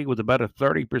cloudy with about a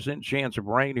 30% chance of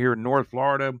rain here in North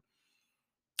Florida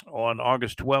on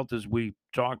August 12th as we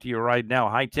talk to you right now.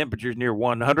 High temperatures near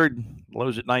 100,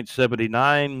 lows at night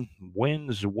 79,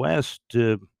 winds west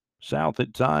to south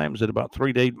at times at about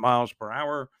 3 to 8 miles per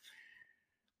hour.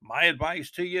 My advice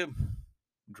to you,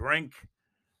 drink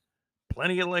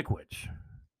plenty of liquids.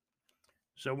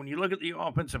 So when you look at the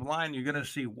offensive line, you're going to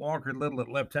see Walker Little at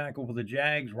left tackle for the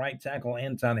Jags, right tackle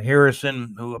Anton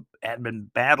Harrison, who had been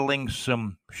battling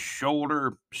some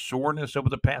shoulder soreness over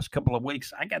the past couple of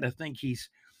weeks. I got to think he's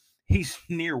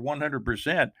near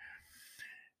 100%.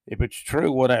 If it's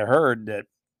true what I heard, that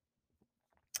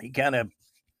he kind of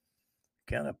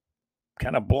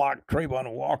blocked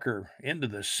Trayvon Walker into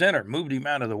the center, moved him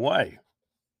out of the way.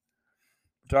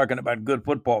 Talking about good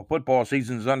football. Football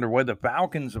season's underway. The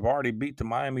Falcons have already beat the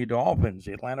Miami Dolphins.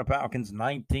 The Atlanta Falcons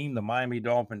 19, the Miami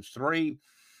Dolphins 3.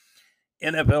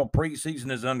 NFL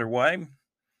preseason is underway.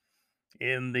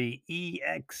 In the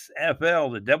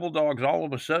EXFL, the Devil Dogs all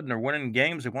of a sudden are winning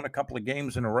games. They won a couple of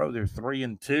games in a row. They're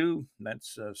 3-2.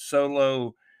 That's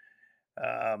Solo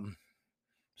Don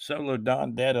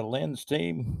Dada Lynn's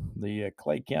team. The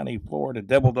Clay County, Florida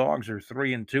Devil Dogs are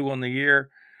 3-2 on the year.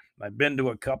 I've been to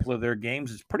a couple of their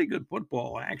games. It's pretty good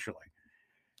football, actually.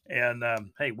 And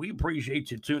hey, we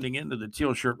appreciate you tuning into the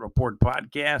Teal Shirt Report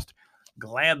podcast.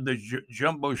 Glad the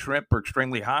Jumbo Shrimp are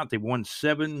extremely hot. They've won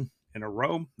 7 in a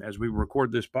row as we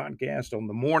record this podcast on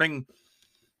the morning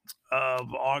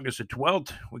of August the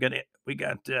 12th. We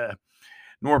got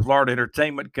North Florida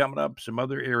Entertainment coming up, some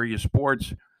other area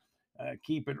sports.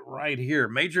 Keep it right here.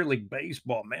 Major League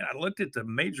Baseball, man. I looked at the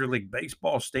Major League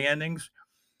Baseball standings.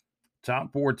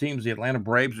 Top 4 teams, the Atlanta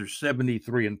Braves are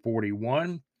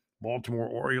 73-41. Baltimore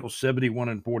Orioles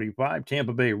 71-45,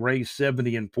 Tampa Bay Rays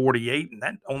 70-48, and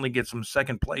that only gets them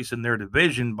second place in their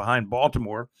division behind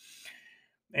Baltimore.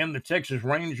 And the Texas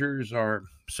Rangers are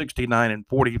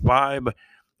 69-45.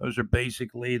 Those are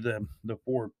basically the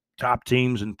 4 top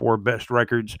teams and 4 best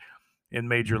records in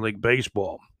Major League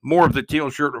Baseball. More of the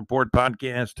Teal Shirt Report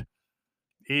podcast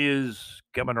is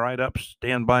coming right up.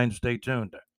 Stand by and stay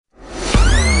tuned.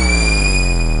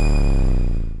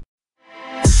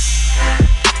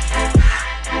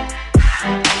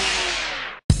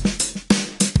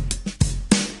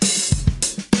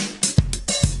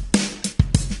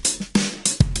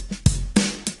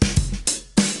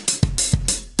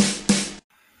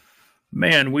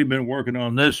 Man, we've been working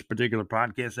on this particular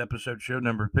podcast episode, show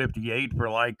number 58, for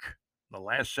like the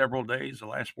last several days, the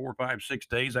last 4, 5, 6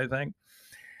 days, I think.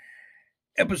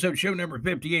 Episode show number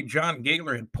 58, John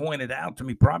Gaylor had pointed out to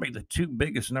me probably the 2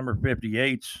 biggest number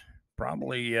 58s,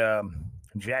 probably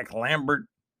Jack Lambert,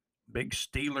 big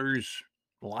Steelers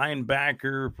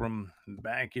linebacker from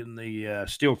back in the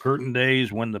Steel Curtain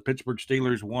days when the Pittsburgh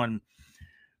Steelers won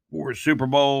 4 Super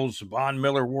Bowls. Von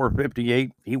Miller wore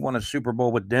 58. He won a Super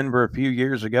Bowl with Denver a few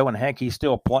years ago, and heck, he's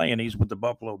still playing. He's with the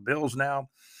Buffalo Bills now.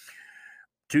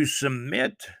 To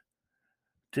submit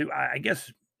to, I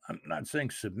guess, I'm not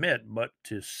saying submit, but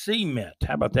to cement.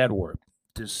 How about that word?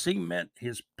 To cement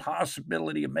his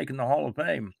possibility of making the Hall of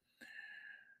Fame.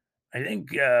 I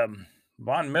think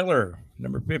Von Miller,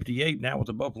 number 58, now with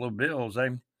the Buffalo Bills.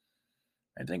 I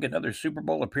think another Super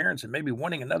Bowl appearance and maybe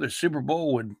winning another Super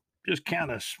Bowl would just kind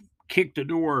of kick the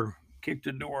door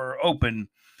open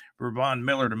for Von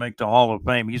Miller to make the Hall of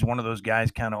Fame. He's one of those guys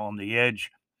kind of on the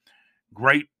edge.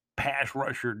 Great pass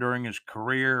rusher during his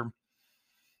career.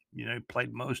 You know, he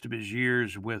played most of his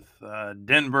years with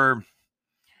Denver.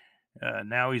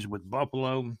 Now he's with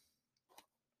Buffalo.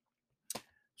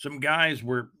 Some guys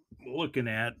we're looking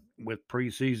at with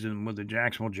preseason with the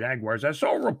Jacksonville Jaguars. I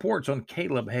saw reports on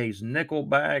Caleb Hayes,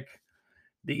 nickelback,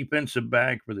 defensive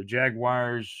back for the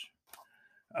Jaguars.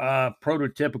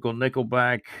 Prototypical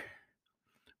nickelback.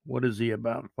 What is he,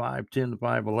 about 5'10",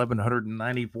 5'11",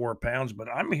 194 pounds? But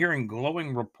I'm hearing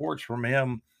glowing reports from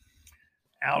him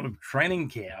out of training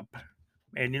camp.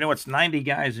 And, you know, it's 90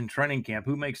 guys in training camp.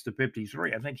 Who makes the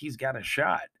 53? I think he's got a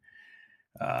shot.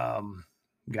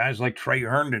 Guys like Trey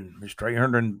Herndon. Is Trey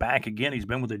Herndon back again? He's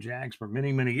been with the Jags for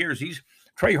many, many years.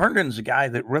 Trey Herndon's a guy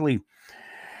that really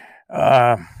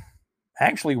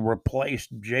actually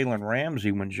replaced Jalen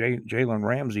Ramsey when Jalen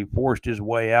Ramsey forced his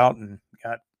way out and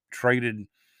got traded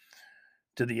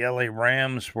to the LA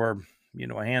Rams for, you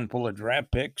know, a handful of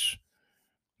draft picks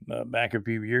back a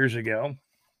few years ago.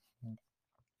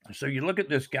 So you look at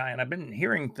this guy, and I've been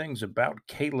hearing things about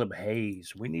Caleb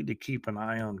Hayes. We need to keep an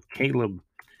eye on Caleb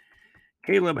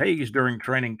Hayes during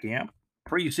training camp.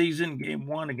 Preseason, game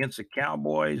 1 against the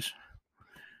Cowboys.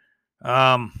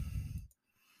 Caleb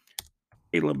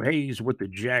Hayes with the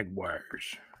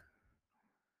Jaguars.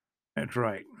 That's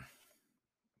right.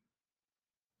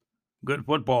 Good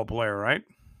football player, right?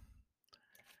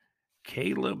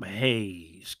 Caleb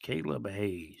Hayes.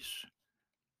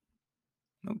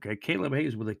 Okay, Caleb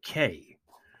Hayes with a K.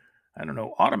 I don't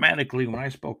know. Automatically, when I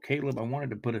spell Caleb, I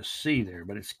wanted to put a C there,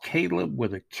 but it's Caleb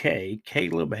with a K.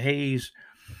 Caleb Hayes,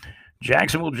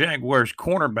 Jacksonville Jaguars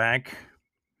cornerback.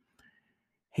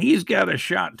 He's got a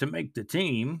shot to make the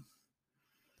team.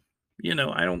 You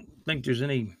know, I don't think there's,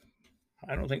 you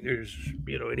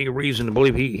know, any reason to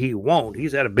believe he won't.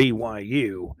 He's at a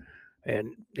BYU,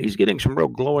 and he's getting some real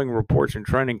glowing reports in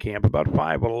training camp. About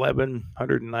 5'11",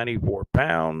 194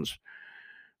 pounds.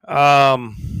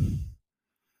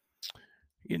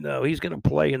 You know, he's going to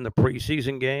play in the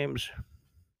preseason games.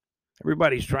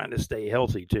 Everybody's trying to stay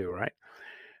healthy too, right?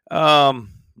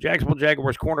 Jacksonville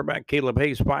Jaguars cornerback Caleb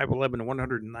Hayes, 5'11",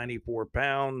 194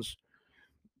 pounds.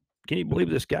 Can you believe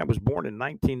this guy was born in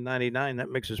 1999? That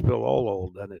makes us feel all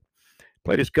old, doesn't it?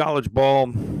 Played his college ball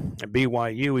at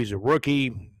BYU. He's a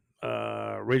rookie,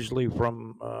 originally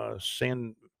from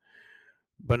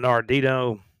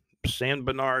Bernardino, San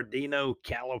Bernardino,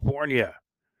 California.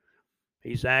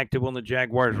 He's active on the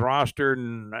Jaguars roster,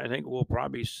 and I think we'll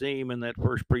probably see him in that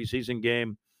first preseason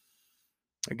game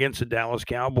against the Dallas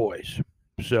Cowboys.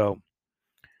 So,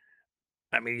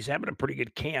 I mean, he's having a pretty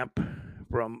good camp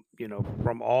from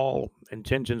all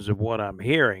intentions of what I'm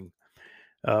hearing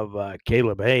of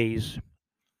Caleb Hayes.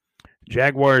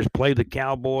 Jaguars play the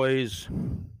Cowboys.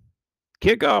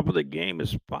 Kickoff of the game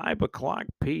is 5:00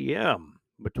 p.m.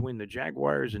 between the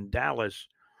Jaguars and Dallas.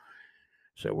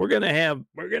 So we're gonna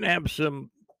have some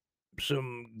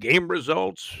game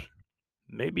results,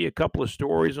 maybe a couple of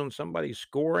stories on somebody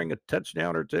scoring a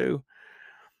touchdown or two,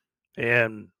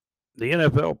 and the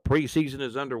NFL preseason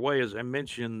is underway. As I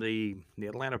mentioned, the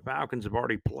Atlanta Falcons have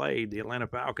already played. The Atlanta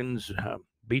Falcons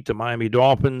beat the Miami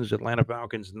Dolphins. Atlanta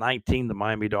Falcons 19, the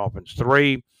Miami Dolphins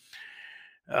 3.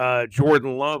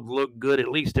 Jordan Love looked good, at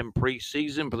least in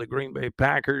preseason, for the Green Bay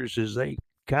Packers as they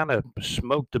kind of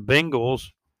smoked the Bengals.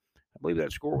 I believe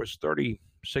that score was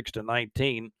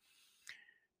 36-19.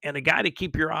 And a guy to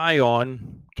keep your eye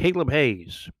on, Caleb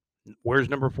Hayes. Where's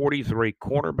number 43,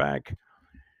 cornerback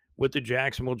with the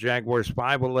Jacksonville Jaguars,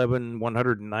 5'11",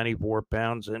 194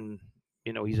 pounds. And,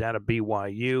 he's out of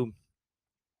BYU,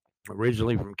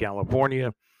 originally from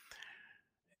California.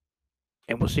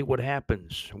 And we'll see what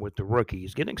happens with the rookie.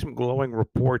 He's getting some glowing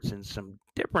reports in some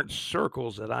different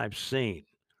circles that I've seen.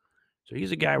 So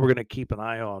he's a guy we're going to keep an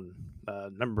eye on,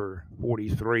 number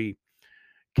 43,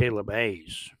 Caleb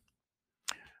Hayes.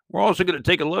 We're also going to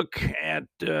take a look at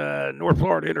North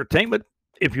Florida entertainment,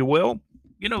 if you will.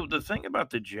 The thing about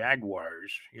the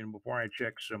Jaguars, before I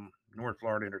check some North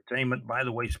Florida entertainment, by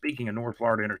the way, speaking of North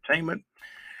Florida entertainment,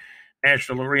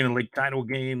 National Arena League title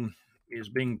game is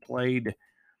being played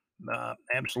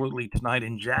absolutely tonight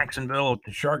in Jacksonville at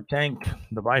the Shark Tank,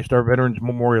 the VyStar Veterans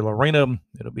Memorial Arena.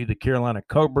 It'll be the Carolina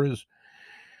Cobras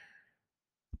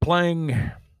playing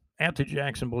at the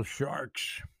Jacksonville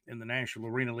Sharks in the National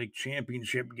Arena League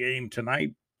Championship game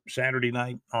tonight, Saturday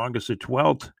night, August the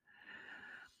 12th.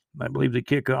 I believe the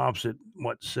kickoff's at,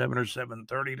 7 or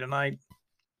 7:30 tonight.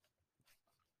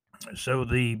 So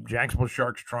the Jacksonville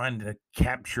Sharks trying to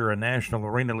capture a National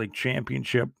Arena League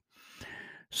Championship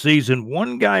season.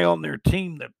 One guy on their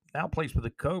team that now plays for the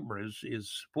Cobras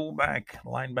is fullback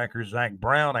linebacker Zach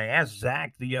Brown. I asked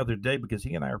Zach the other day because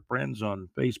he and I are friends on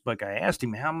Facebook. I asked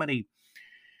him how many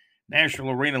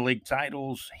National Arena League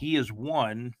titles he has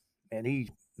won, and he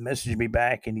messaged me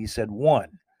back and he said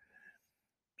 1.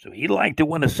 So he'd like to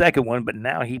win a second one, but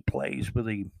now he plays for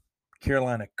the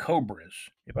Carolina Cobras.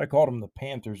 If I called them the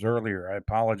Panthers earlier, I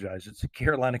apologize. It's the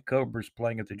Carolina Cobras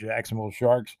playing at the Jacksonville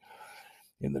Sharks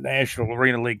in the National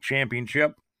Arena League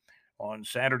Championship on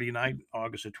Saturday night,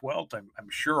 August the 12th. I'm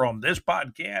sure on this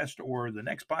podcast or the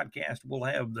next podcast, we'll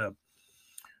have the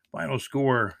final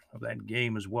score of that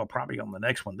game as well, probably on the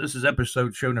next one. This is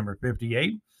show number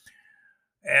 58.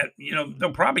 And,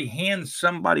 they'll probably hand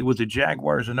somebody with the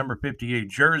Jaguars a number 58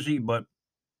 jersey, but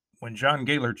when John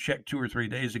Gaylor checked 2 or 3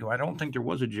 days ago, I don't think there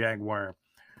was a Jaguar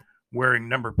wearing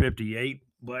number 58.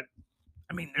 But,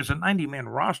 I mean, there's a 90-man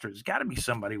roster. There's got to be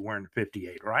somebody wearing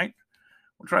 58, right?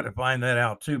 We'll try to find that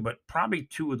out, too. But probably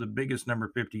 2 of the biggest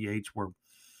number 58s were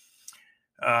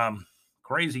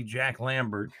Crazy Jack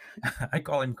Lambert. I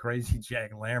call him Crazy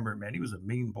Jack Lambert, man. He was a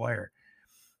mean player.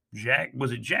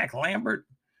 Was it Jack Lambert?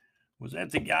 Was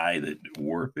that the guy that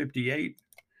wore 58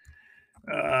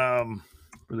 for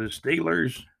the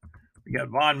Steelers? We got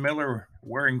Von Miller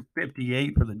wearing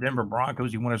 58 for the Denver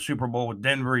Broncos. He won a Super Bowl with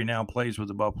Denver. He now plays with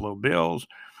the Buffalo Bills.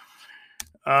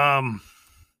 Yeah,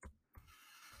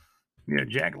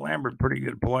 Jack Lambert, pretty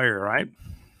good player, right?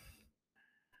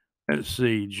 Let's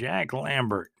see. Jack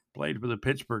Lambert played for the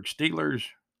Pittsburgh Steelers.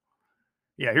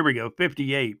 Yeah, here we go.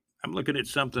 58. I'm looking at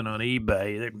something on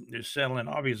eBay.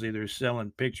 They're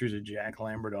selling pictures of Jack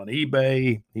Lambert on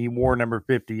eBay. He wore number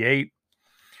 58.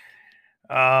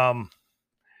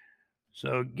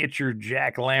 So get your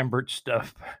Jack Lambert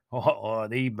stuff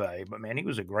on eBay. But, man, he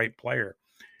was a great player.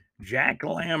 Jack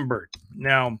Lambert.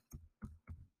 Now,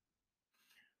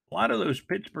 a lot of those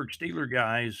Pittsburgh Steeler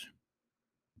guys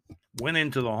went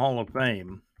into the Hall of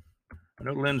Fame. I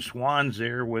know Lynn Swan's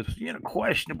there with,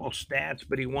 questionable stats,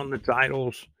 but he won the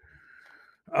titles.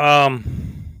 And,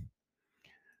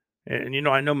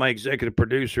 I know my executive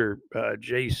producer,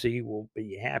 JC, will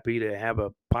be happy to have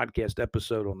a podcast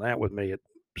episode on that with me at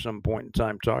some point in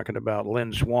time, talking about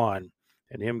Lynn Swan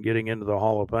and him getting into the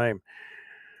Hall of Fame.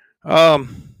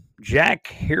 Jack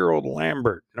Harold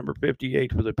Lambert, number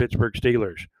 58 for the Pittsburgh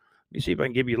Steelers. Let me see if I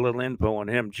can give you a little info on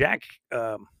him. Jack,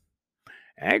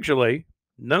 actually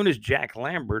known as Jack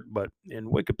Lambert, but in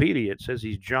Wikipedia it says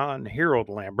he's John Harold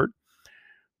Lambert,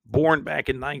 born back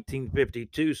in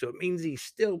 1952. So it means he's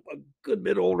still a good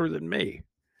bit older than me.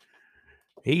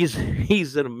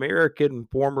 He's an American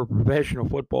former professional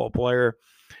football player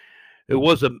who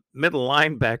was a middle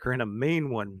linebacker and a mean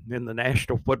one in the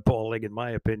National Football League, in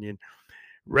my opinion.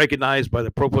 Recognized by the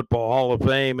Pro Football Hall of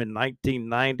Fame in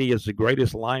 1990 as the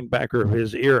greatest linebacker of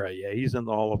his era. Yeah, he's in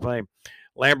the Hall of Fame.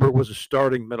 Lambert was a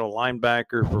starting middle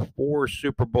linebacker for 4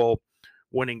 Super Bowl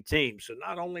winning teams. So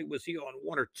not only was he on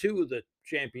 1 or 2 of the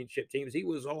championship teams, he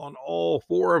was on all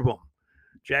 4 of them.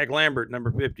 Jack Lambert,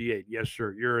 number 58. Yes,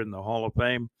 sir, you're in the Hall of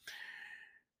Fame.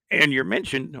 And you're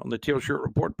mentioned on the Teal Shirt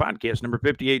Report podcast, number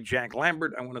 58, Jack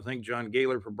Lambert. I want to thank John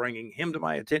Gaylor for bringing him to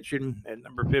my attention at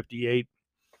number 58.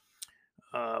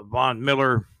 Von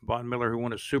Miller, who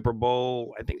won a Super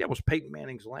Bowl. I think that was Peyton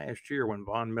Manning's last year when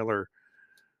Von Miller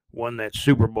won that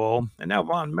Super Bowl. And now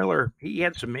Von Miller, he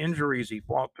had some injuries he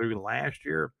fought through last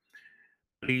year.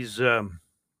 He's with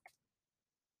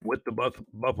the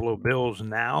Buffalo Bills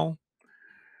now.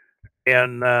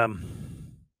 And I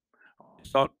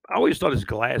always thought his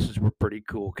glasses were pretty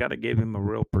cool. Kind of gave him a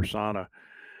real persona.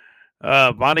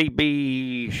 Vonnie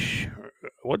B.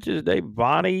 What's his name?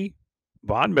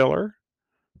 Von Miller.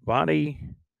 Vonnie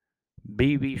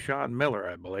B.V. Sean Miller,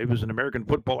 I believe, is an American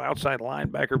football outside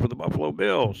linebacker for the Buffalo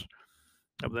Bills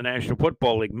of the National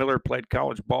Football League. Miller played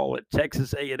college ball at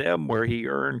Texas A&M, where he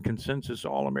earned consensus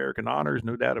All-American honors,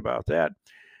 no doubt about that.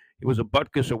 He was a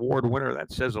Butkus Award winner.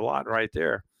 That says a lot right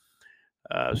there.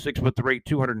 6'3",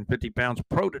 250 pounds,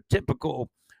 prototypical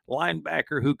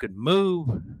linebacker who could move,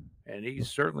 and he's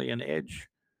certainly an edge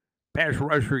pass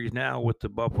rusher. He's now with the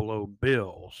Buffalo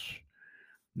Bills.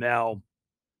 Now,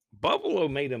 Buffalo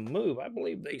made a move. I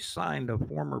believe they signed a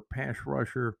former pass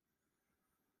rusher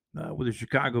with the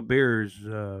Chicago Bears.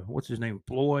 What's his name?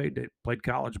 Floyd, that played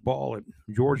college ball at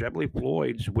Georgia. I believe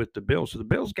Floyd's with the Bills. So the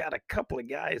Bills got a couple of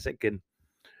guys that can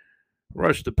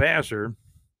rush the passer.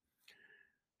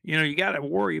 You know, you got to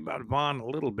worry about Von a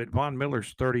little bit. Von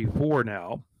Miller's 34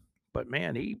 now, but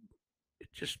man, he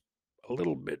just a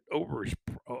little bit over his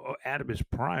out of his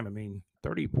prime. I mean,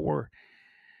 34.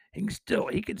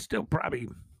 He could still probably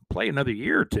play another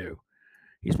year or two.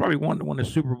 He's probably wanting to win a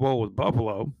Super Bowl with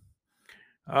Buffalo.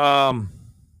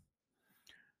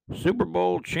 Super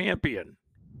Bowl champion,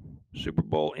 Super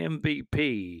Bowl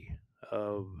MVP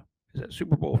of, is that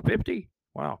Super Bowl 50?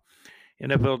 Wow.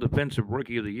 NFL Defensive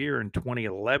Rookie of the Year in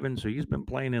 2011. So he's been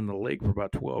playing in the league for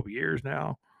about 12 years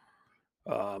now.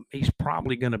 He's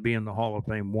probably going to be in the Hall of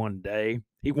Fame one day.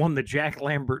 He won the Jack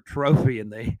Lambert Trophy,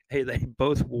 and they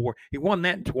both wore. He won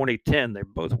that in 2010. They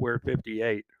both wear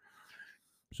 58,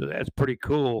 so that's pretty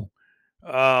cool.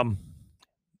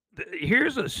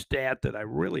 Here's a stat that I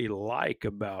really like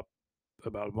about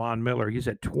Von Miller. He's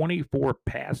had 24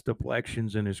 pass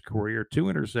deflections in his career, 2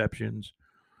 interceptions.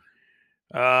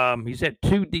 He's had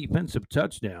 2 defensive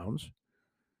touchdowns.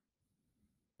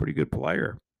 Pretty good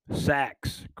player.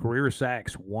 Sacks, career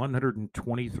sacks,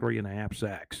 123 and a half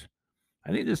sacks.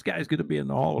 I think this guy's going to be in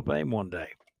the Hall of Fame one day.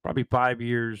 Probably 5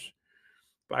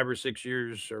 or 6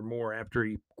 years or more after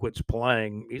he quits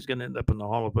playing. He's going to end up in the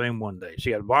Hall of Fame one day. So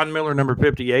you got Von Miller, number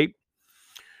 58.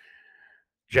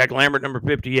 Jack Lambert, number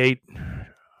 58.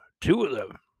 2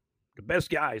 of the best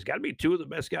guys. Got to be 2 of the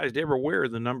best guys to ever wear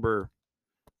the number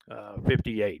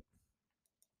 58.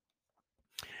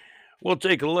 We'll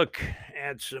take a look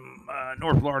at some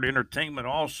North Florida entertainment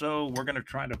also. We're going to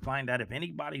try to find out if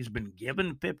anybody's been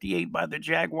given 58 by the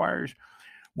Jaguars.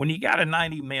 When you got a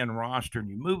 90-man roster and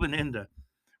you're moving into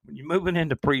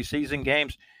preseason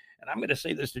games, and I'm going to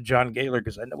say this to John Gaylor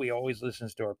because I know he always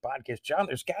listens to our podcast. John,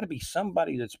 there's got to be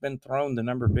somebody that's been thrown the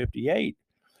number 58.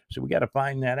 So we got to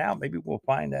find that out. Maybe we'll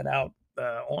find that out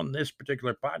on this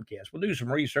particular podcast. We'll do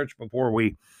some research before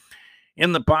we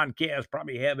end the podcast,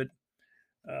 probably have it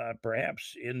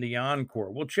perhaps in the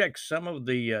encore. We'll check some of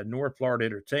the North Florida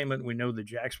entertainment. We know the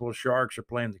Jacksonville Sharks are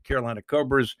playing the Carolina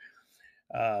Cobras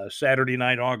Saturday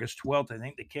night, August 12th. I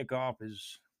think the kickoff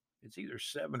it's either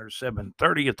 7 or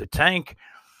 7:30 at the Tank.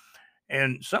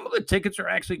 And some of the tickets are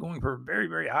actually going for a very,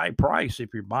 very high price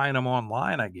if you're buying them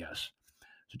online, I guess.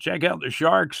 So check out the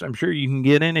Sharks. I'm sure you can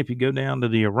get in if you go down to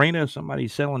the arena.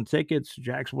 Somebody's selling tickets.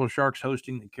 Jacksonville Sharks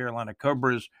hosting the Carolina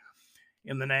Cobras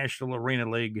in the National Arena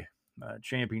League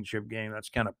championship game. That's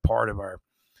kind of part of our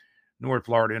North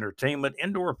Florida entertainment.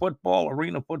 Indoor football,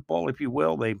 arena football, if you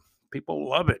will. People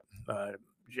love it.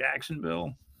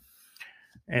 Jacksonville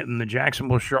and the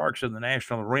Jacksonville Sharks in the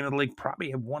National Arena League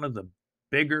probably have one of the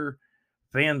bigger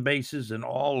fan bases in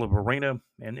all of arena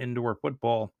and indoor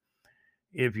football,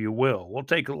 if you will. We'll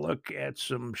take a look at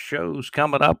some shows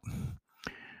coming up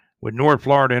with North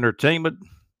Florida Entertainment.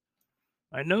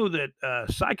 I know that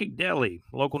Psychic Deli,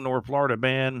 local North Florida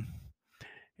band,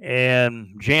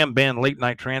 and jam band Late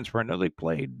Night Transfer, I know they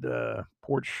played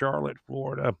Port Charlotte,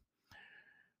 Florida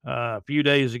a few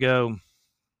days ago.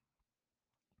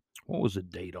 What was the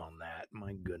date on that?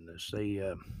 My goodness.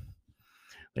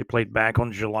 They played back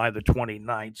on July the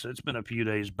 29th, so it's been a few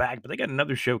days back. But they got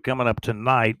another show coming up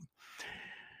tonight.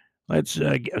 Let's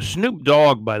Snoop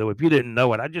Dogg, by the way, if you didn't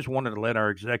know it, I just wanted to let our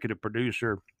executive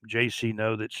producer, JC,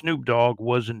 know that Snoop Dogg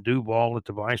was in Duval at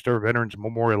the VyStar Veterans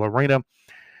Memorial Arena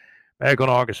back on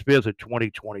August 5th of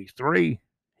 2023.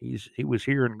 He was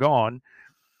here and gone.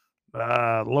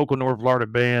 Local North Florida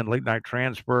band, Late Night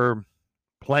Transfer,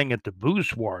 playing at the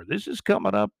Voussoir. This is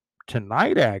coming up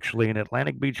tonight, actually, in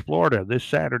Atlantic Beach, Florida, this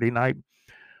Saturday night,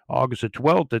 August the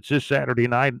 12th. It's this Saturday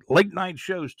night. Late night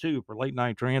shows, too, for Late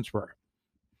Night Transfer.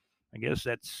 I guess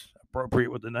that's appropriate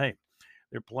with the name.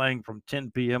 They're playing from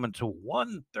 10 p.m. until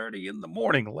 1:30 in the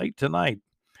morning, late tonight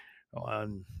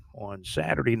on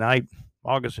Saturday night,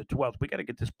 August the 12th. We got to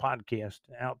get this podcast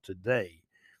out today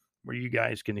where you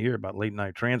guys can hear about Late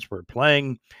Night Transfer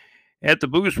playing at the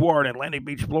Voussoir in Atlantic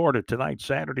Beach, Florida tonight,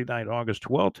 Saturday night, August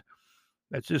 12th.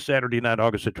 That's this Saturday night,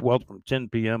 August the 12th, from 10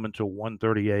 p.m. until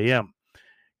 1:30 a.m.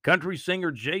 Country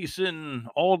singer Jason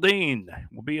Aldean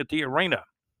will be at the arena.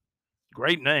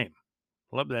 Great name.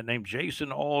 Love that name, Jason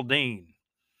Aldean.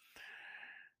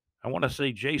 I want to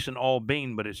say Jason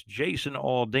Albean, but it's Jason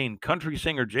Aldean. Country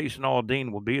singer Jason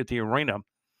Aldean will be at the arena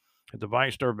at the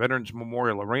VyStar Veterans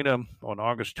Memorial Arena on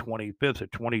August 25th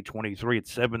of 2023 at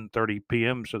 7:30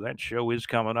 p.m. So that show is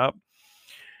coming up.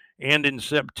 And in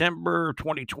September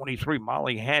 2023,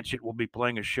 Molly Hatchet will be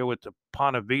playing a show at the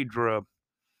Ponte Vedra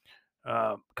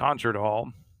Concert Hall.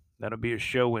 That'll be a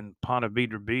show in Ponte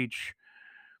Vedra Beach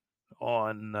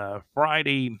on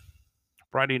Friday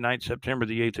night, September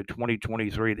the 8th of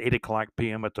 2023 at 8 o'clock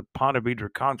p.m. at the Ponte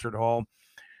Vedra Concert Hall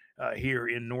here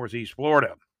in Northeast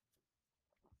Florida.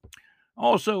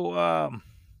 Also,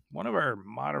 one of our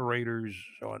moderators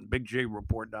on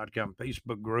BigJReport.com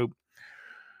Facebook group,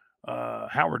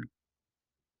 Howard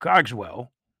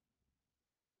Cogswell,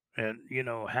 and you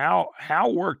know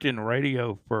Hal worked in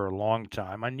radio for a long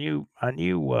time. I knew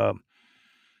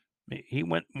he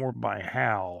went more by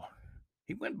Hal.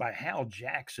 He went by Hal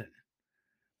Jackson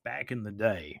back in the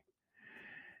day.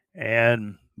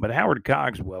 But Howard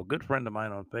Cogswell, good friend of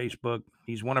mine on Facebook,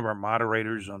 he's one of our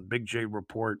moderators on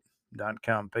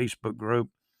BigJReport.com Facebook group.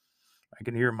 I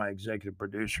can hear my executive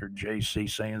producer JC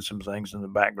saying some things in the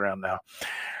background now.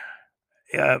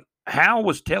 Hal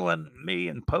was telling me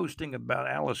and posting about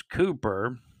Alice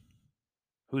Cooper,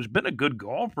 who's been a good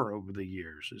golfer over the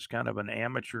years. Is kind of an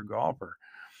amateur golfer.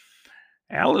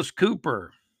 Alice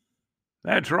Cooper,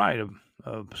 that's right,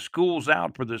 of School's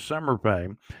Out for the Summer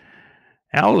fame.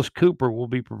 Alice Cooper will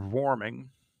be performing.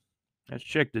 Let's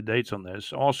check the dates on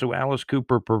this. Also, Alice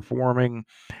Cooper performing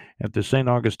at the St.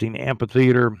 Augustine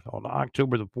Amphitheater on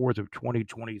October the 4th of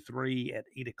 2023 at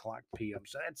 8 o'clock p.m.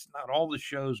 So that's not all the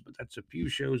shows, but that's a few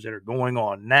shows that are going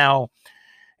on now.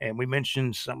 And we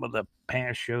mentioned some of the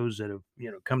past shows that have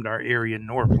come to our area in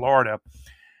North Florida.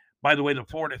 By the way, the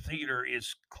Florida Theater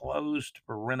is closed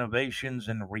for renovations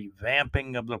and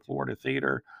revamping of the Florida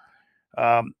Theater.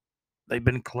 They've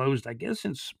been closed, I guess,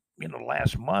 since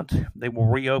last month. They will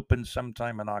reopen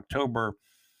sometime in October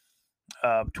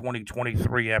of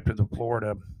 2023 after the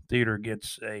Florida Theater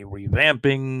gets a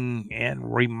revamping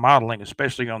and remodeling,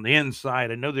 especially on the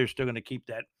inside. I know they're still going to keep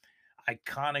that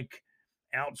iconic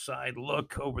outside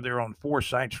look over there on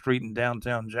Forsyth Street in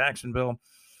downtown Jacksonville.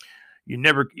 You'll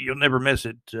never miss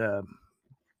it.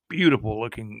 Beautiful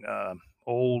looking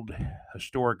old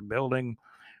historic building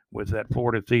with that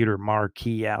Florida Theater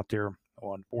marquee out there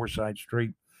on Forsyth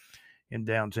Street in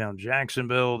downtown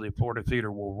Jacksonville. The Florida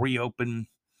Theater will reopen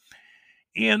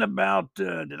in about,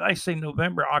 did I say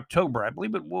November, October? I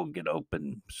believe it will get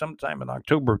open sometime in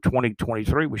October of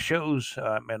 2023 with shows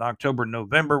in October,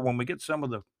 November. When we get some of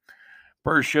the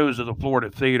first shows of the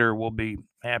Florida Theater, we'll be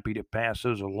happy to pass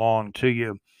those along to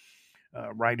you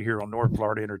right here on North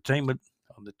Florida Entertainment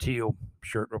on the TEAL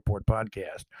Shirt Report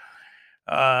podcast.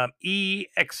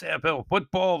 EXFL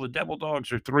football, the Devil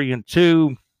Dogs are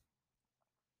 3-2.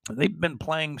 They've been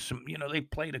playing some, they've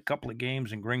played a couple of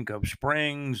games in Green Cove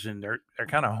Springs, and they're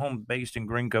kind of home based in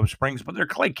Green Cove Springs, but they're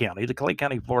Clay County, the Clay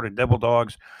County, Florida Devil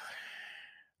Dogs.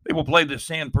 They will play the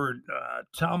Sanford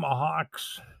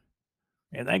Tomahawks,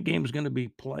 and that game is going to be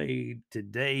played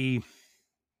today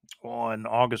on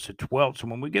August the 12th. So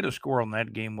when we get a score on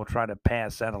that game, we'll try to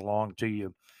pass that along to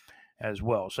you as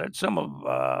well. So that's some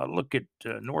of look at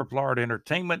North Florida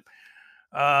entertainment.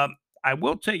 I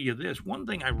will tell you this one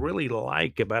thing I really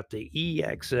like about the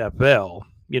EXFL.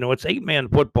 It's 8-man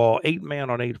football, 8-man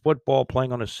on 8 football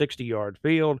playing on a 60-yard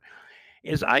field.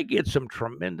 Is I get some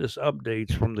tremendous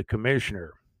updates from the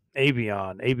commissioner,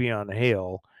 Avion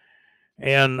Hale,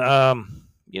 and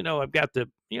I've got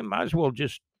might as well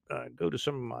just go to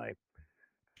some of my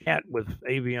chat with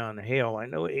Avion Hale. I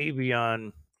know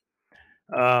Avion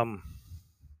um,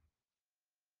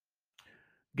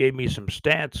 gave me some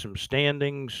stats, some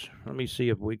standings. Let me see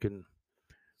if we can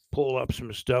pull up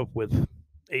some stuff with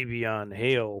Avion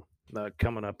Hale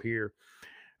coming up here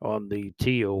on the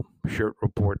TEAL Shirt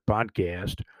Report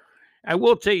podcast. I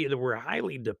will tell you that we're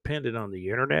highly dependent on the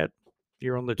internet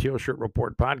here on the Teal Shirt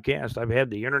Report podcast. I've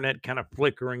had the internet kind of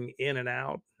flickering in and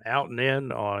out and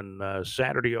in on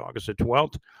Saturday, August the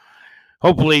 12th.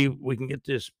 Hopefully, we can get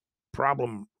this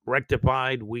problem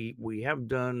rectified. We have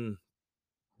done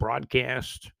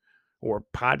broadcast or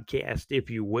podcast,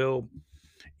 if you will,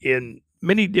 in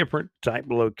many different type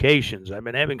of locations. I've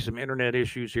been having some internet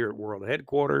issues here at World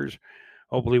Headquarters.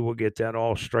 Hopefully, we'll get that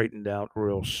all straightened out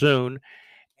real soon.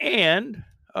 And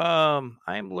I'm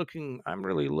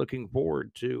really looking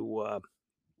forward to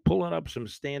pulling up some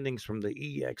standings from the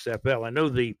EXFL. I know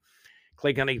the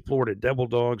Clay County, Florida Devil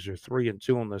Dogs are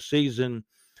 3-2 on the season.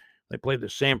 They play the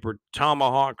Sanford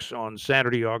Tomahawks on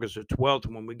Saturday, August the 12th.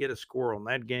 When we get a score on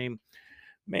that game,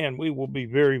 man, we will be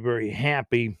very, very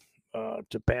happy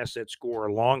to pass that score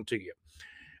along to you.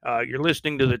 You're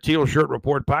listening to the Teal Shirt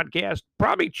Report podcast.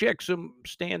 Probably check some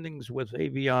standings with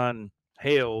Avion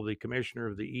Hale, the commissioner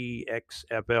of the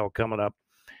EXFL, coming up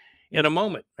in a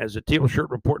moment as the Teal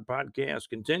Shirt Report podcast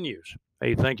continues.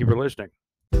 Hey, thank you for listening.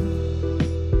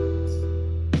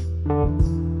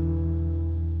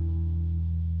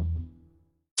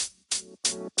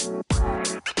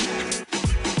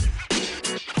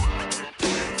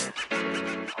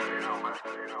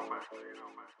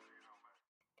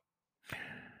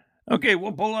 Okay,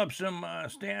 we'll pull up some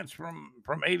stats from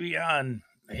Avion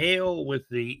Hale with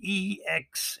the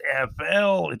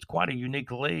EXFL. It's quite a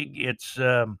unique league. It's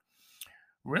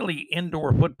really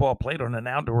indoor football played on an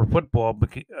outdoor football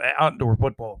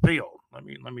field. Let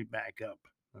me back up.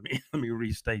 Let me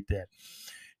restate that.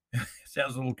 It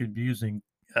sounds a little confusing.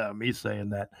 Me saying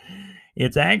that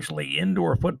it's actually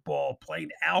indoor football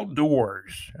played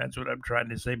outdoors. That's what I'm trying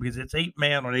to say because it's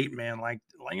 8-man on 8-man, like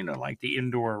the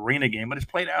indoor arena game, but it's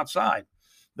played outside.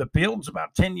 The field's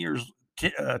about 10 yards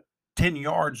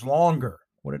longer.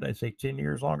 What did I say? 10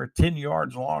 years longer. 10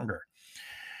 yards longer.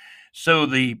 So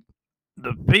the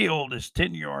field is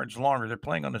 10 yards longer. They're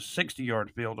playing on a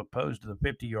 60-yard field opposed to the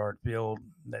 50-yard field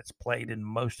that's played in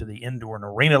most of the indoor and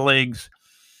arena leagues.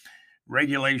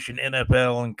 Regulation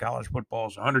NFL and college football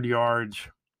is 100 yards.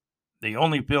 The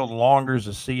only field longer is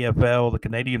the CFL. The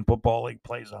Canadian Football League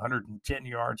plays 110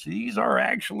 yards. These are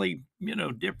actually,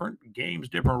 different games,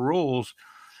 different rules.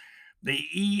 The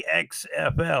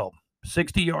EXFL,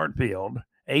 60-yard field,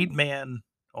 8-man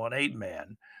on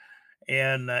 8-man.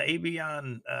 And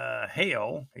Avion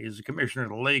Hale is the commissioner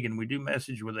of the league, and we do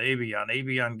message with Avion.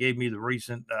 Avion gave me the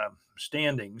recent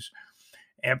standings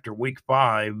after week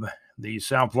 5. The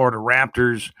South Florida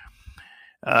Raptors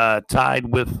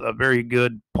tied with a very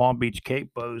good Palm Beach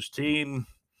Cape Bows team.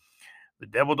 The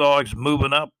Devil Dogs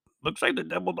moving up. Looks like the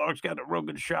Devil Dogs got a real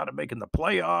good shot at making the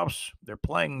playoffs. They're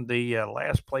playing the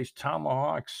last place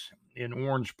Tomahawks in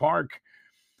Orange Park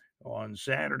on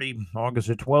Saturday, August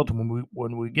the 12th.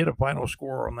 When we get a final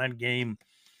score on that game,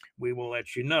 we will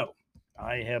let you know.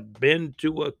 I have been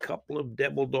to a couple of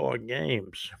Devil Dog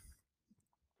games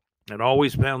and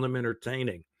always found them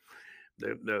entertaining.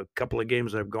 The couple of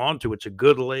games I've gone to, it's a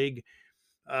good league.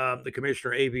 The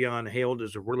commissioner, Avion Hale,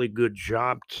 does a really good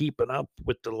job keeping up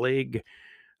with the league.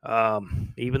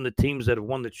 Even the teams that have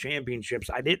won the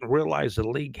championships, I didn't realize the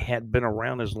league had been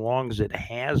around as long as it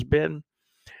has been.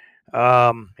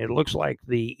 It looks like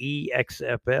the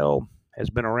EXFL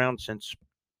has been around since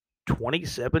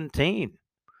 2017.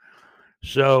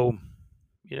 So,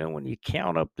 when you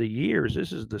count up the years,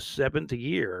 this is the 7th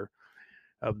year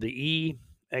of the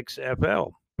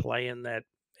EXFL playing that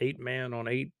 8-man on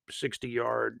 8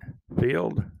 60-yard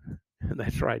field.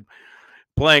 That's right.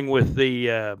 Playing with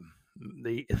the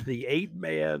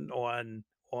 8-man on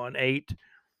 8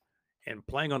 and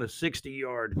playing on a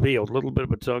 60-yard field. A little bit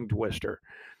of a tongue twister.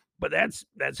 But that's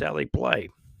how they play.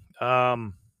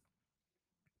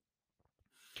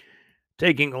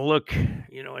 Taking a look,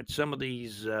 at some of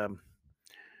these, at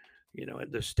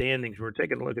the standings. We were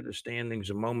taking a look at the standings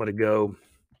a moment ago.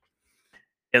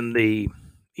 in the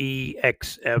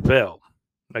EXFL.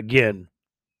 Again,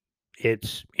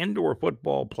 it's indoor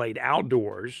football played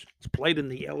outdoors. It's played in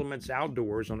the elements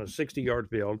outdoors on a 60-yard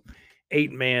field,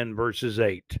 8-man versus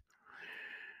 8.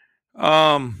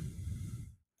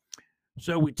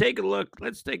 So we take a look.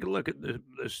 Let's take a look at the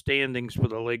standings for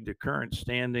the league, the current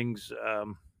standings.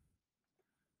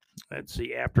 Let's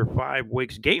see. After 5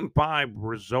 weeks, Game 5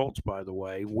 results, by the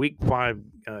way. Week 5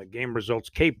 game results: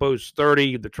 Capos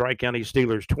 30, the Tri-County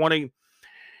Steelers 20.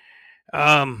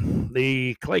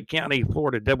 The Clay County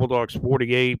Florida Devil Dogs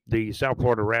 48, the South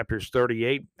Florida Raptors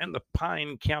 38, and the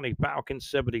Pine County Falcons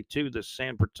 72, the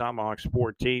Sanford Tomahawks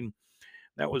 14.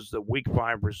 That was the Week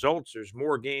 5 results. There's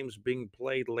more games being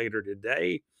played later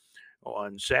today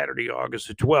on Saturday, August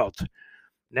the 12th.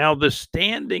 Now, the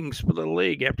standings for the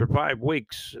league after 5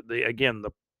 weeks,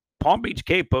 the Palm Beach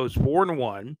Capos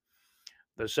 4-1.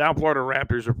 The South Florida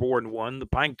Raptors are 4-1. The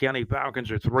Pine County Falcons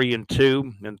are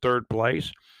 3-2 in third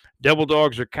place. Devil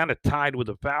Dogs are kind of tied with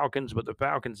the Falcons, but the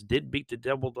Falcons did beat the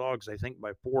Devil Dogs, I think,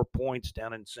 by 4 points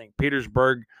down in St.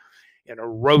 Petersburg in a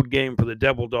road game for the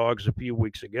Devil Dogs a few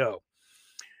weeks ago.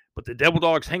 But the Devil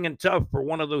Dogs hanging tough for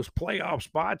one of those playoff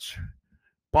spots.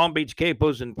 Palm Beach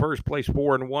Capos in first place,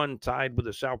 4-1, tied with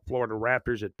the South Florida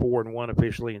Raptors at 4-1,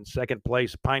 officially in second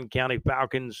place. Pine County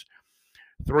Falcons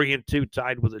 3-2,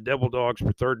 tied with the Devil Dogs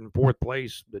for third and fourth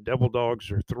place. The Devil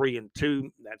Dogs are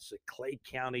 3-2. That's the Clay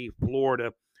County,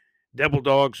 Florida Devil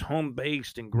Dogs, home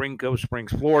based in Green Cove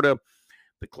Springs, Florida.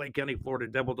 The Clay County,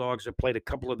 Florida Devil Dogs have played a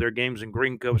couple of their games in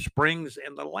Green Cove Springs,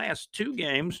 and the last 2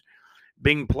 games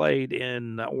being played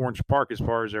in Orange Park as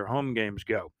far as their home games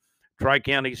go.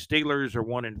 Tri-County Steelers are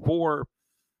 1-4.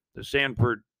 The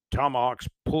Sanford Tomahawks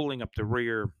pulling up the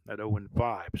rear at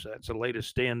 0-5. So that's the latest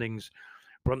standings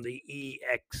from the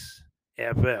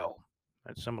EXFL.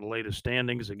 That's some of the latest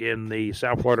standings. Again, the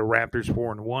South Florida Raptors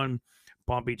 4-1.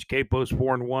 Palm Beach Capos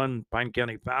 4-1. Pine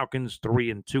County Falcons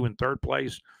 3-2 in third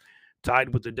place.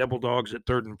 Tied with the Devil Dogs at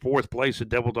third and fourth place. The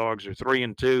Devil Dogs are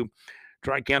 3-2.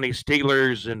 Tri-County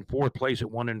Steelers in fourth place at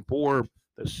 1-4.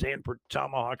 The Sanford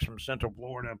Tomahawks from Central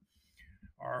Florida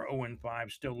are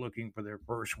 0-5, still looking for their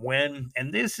first win.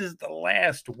 And this is the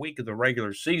last week of the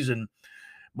regular season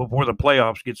before the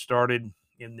playoffs get started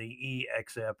in the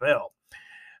EXFL.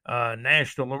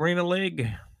 National Arena League,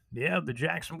 the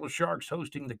Jacksonville Sharks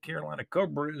hosting the Carolina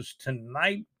Cobras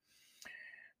tonight.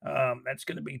 That's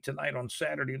going to be tonight on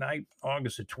Saturday night,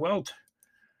 August the 12th.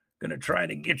 Going to try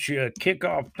to get you a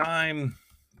kickoff time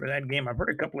for that game. I've heard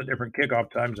a couple of different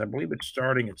kickoff times. I believe it's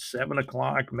starting at 7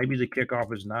 o'clock. Maybe the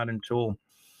kickoff is not until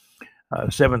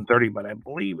 7:30, but I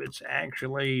believe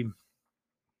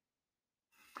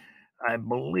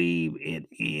it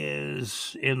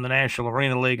is in the National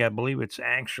Arena League. I believe it's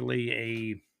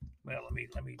actually let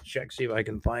me check, see if I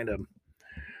can find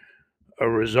a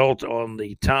result on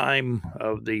the time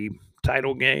of the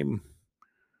title game.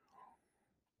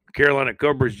 Carolina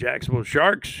Cobras, Jacksonville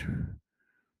Sharks,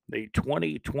 the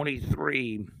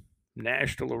 2023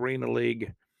 National Arena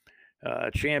League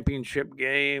championship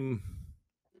game.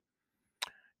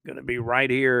 Going to be right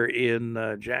here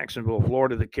in Jacksonville,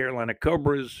 Florida. The Carolina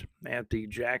Cobras at the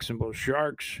Jacksonville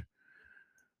Sharks.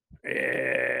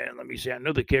 And let me see. I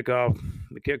know the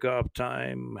kickoff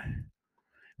time.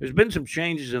 There's been some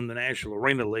changes in the National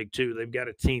Arena League, too. They've got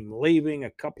a team leaving, a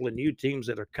couple of new teams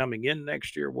that are coming in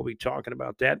next year. We'll be talking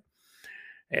about that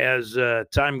as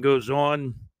time goes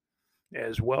on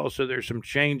as well. So there's some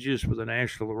changes for the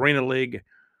National Arena League,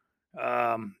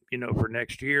 for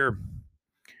next year.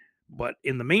 But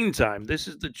in the meantime, this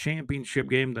is the championship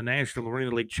game, the National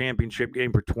Arena League championship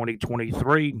game for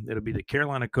 2023. It'll be the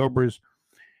Carolina Cobras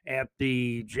at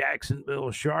the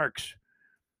Jacksonville Sharks.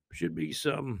 Should be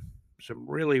some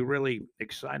really, really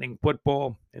exciting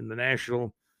football in the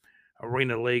National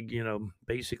Arena League.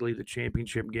 Basically the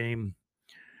championship game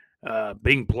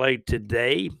being played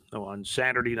today on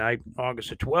Saturday night,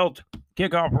 August the 12th.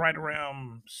 Kickoff right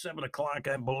around 7 o'clock,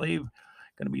 I believe.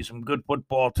 Going to be some good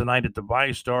football tonight at the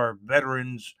VyStar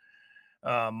Veterans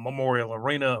Memorial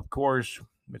Arena, of course.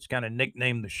 It's kind of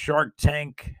nicknamed the Shark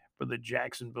Tank for the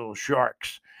Jacksonville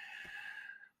Sharks.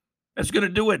 That's going to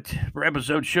do it for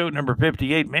episode show number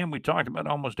 58. Man, we talked about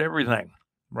almost everything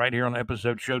right here on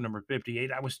episode show number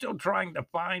 58. I was still trying to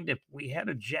find if we had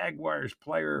a Jaguars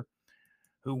player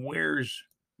who wears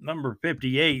number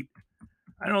 58.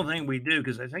 I don't think we do,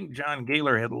 because I think John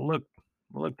Gaylor had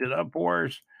looked it up for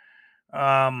us.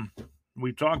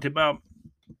 We talked about,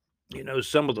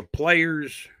 some of the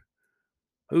players,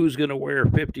 who's going to wear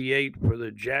 58 for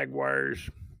the Jaguars.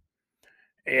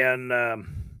 And,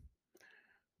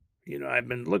 I've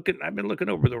been looking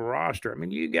over the roster. I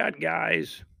mean, you got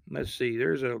guys Let's see.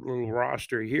 There's a little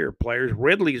roster here. Players.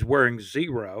 Ridley's wearing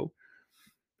 0,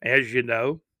 as you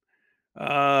know.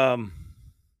 I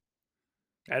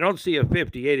don't see a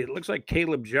 58. It looks like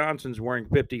Caleb Johnson's wearing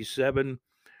 57.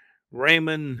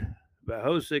 Raymond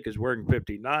Vahosik is wearing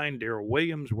 59. Darrell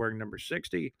Williams wearing number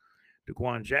 60.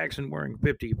 Daquan Jackson wearing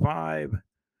 55.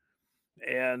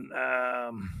 And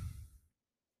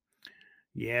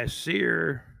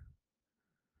Yasir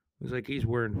looks like he's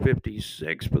wearing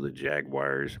 56 for the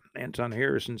Jaguars. Anton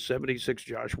Harrison 76.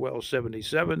 Josh Wells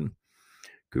 77.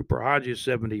 Cooper Hodges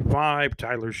 75.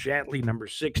 Tyler Shatley number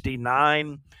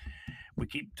 69. We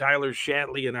keep Tyler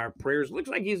Shatley in our prayers. Looks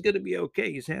like he's going to be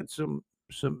okay. He's had some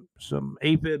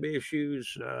AFib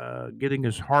issues, getting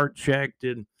his heart checked,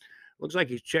 and looks like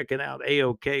he's checking out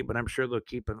a-okay. But I'm sure they'll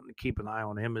keep an eye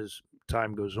on him as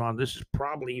time goes on. This is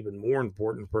probably even more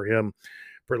important for him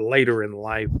for later in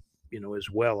life, as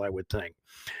well, I would think.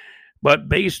 But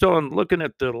based on looking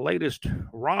at the latest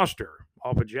roster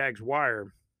off of Jags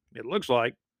Wire, it looks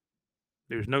like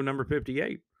there's no number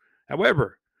 58.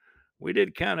 However, we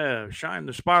did kind of shine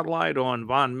the spotlight on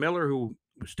Von Miller, who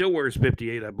still wears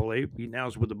 58, I believe. He now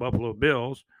is with the Buffalo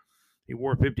Bills. He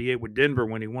wore 58 with Denver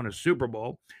when he won a Super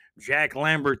Bowl. Jack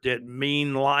Lambert, that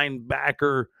mean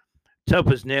linebacker,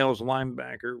 tough as nails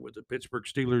linebacker with the Pittsburgh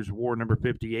Steelers, wore number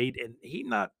 58. And he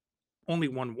not only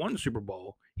won one Super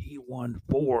Bowl, he won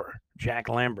 4. Jack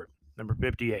Lambert, number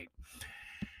 58.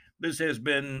 This has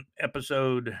been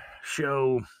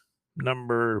show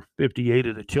number 58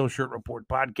 of the Teal Shirt Report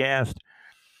podcast,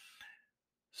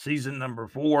 season number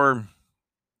 4.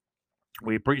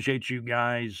 We appreciate you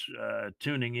guys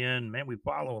tuning in. Man, we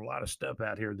follow a lot of stuff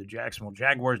out here, the Jacksonville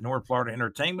Jaguars, North Florida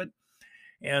Entertainment,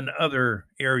 and other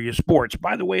area sports.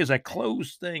 By the way, as I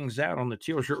close things out on the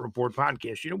Teal Shirt Report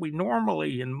podcast, we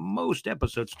normally in most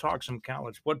episodes talk some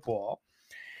college football.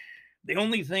 The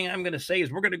only thing I'm going to say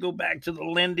is we're going to go back to the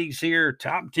Lindy's here,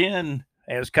 top 10.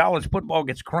 As college football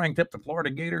gets cranked up, the Florida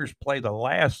Gators play the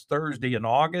last Thursday in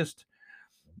August.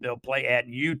 They'll play at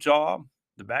Utah,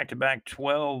 the back-to-back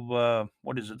 12,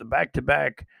 the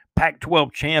back-to-back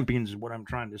Pac-12 champions is what I'm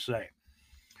trying to say.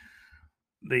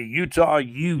 The Utah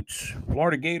Utes,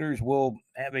 Florida Gators will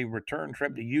have a return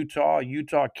trip to Utah.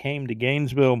 Utah came to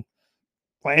Gainesville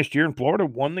last year, and Florida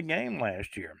won the game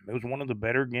last year. It was one of the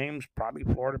better games probably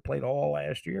Florida played all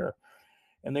last year.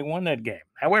 And they won that game.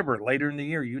 However, later in the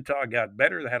year, Utah got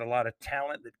better. They had a lot of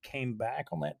talent that came back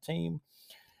on that team.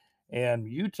 And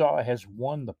Utah has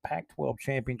won the Pac-12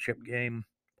 championship game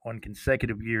on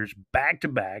consecutive years,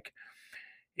 back-to-back,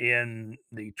 in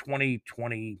the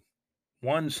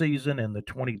 2021 season and the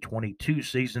 2022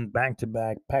 season,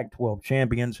 back-to-back Pac-12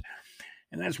 champions.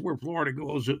 And that's where Florida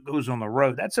goes on the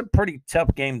road. That's a pretty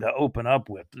tough game to open up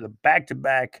with. The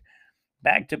back-to-back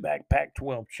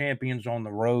Pac-12 champions on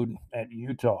the road at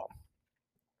Utah.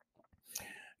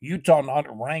 Utah not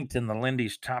ranked in the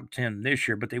Lindy's top 10 this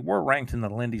year, but they were ranked in the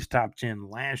Lindy's top 10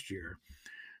 last year.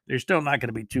 They're still not going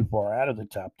to be too far out of the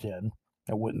top 10,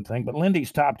 I wouldn't think. But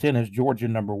Lindy's top 10 is Georgia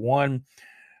number 1.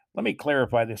 Let me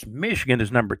clarify this. Michigan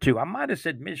is number 2. I might have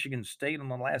said Michigan State on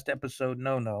the last episode.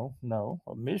 No.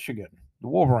 Michigan, the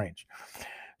Wolverines.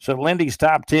 So Lindy's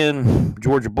top 10,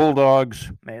 Georgia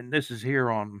Bulldogs, and this is here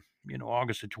on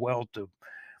August the 12th of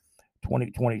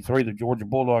 2023. The Georgia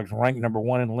Bulldogs ranked number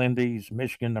 1 in Lindy's,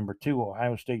 Michigan number 2,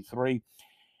 Ohio State 3,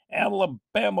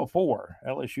 Alabama 4,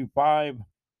 LSU 5.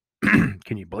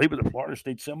 Can you believe it? The Florida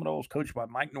State Seminoles, coached by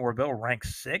Mike Norvell, ranked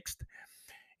 6th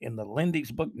in the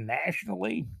Lindy's book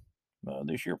nationally.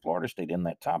 This year, Florida State in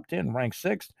that top 10, ranked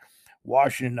 6th.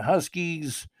 Washington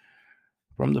Huskies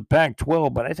from the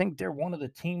Pac-12, but I think they're one of the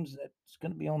teams that's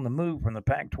going to be on the move from the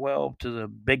Pac-12 to the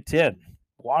Big Ten.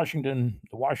 The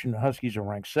Washington Huskies are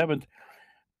ranked 7th.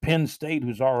 Penn State,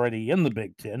 who's already in the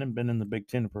Big Ten and been in the Big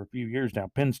Ten for a few years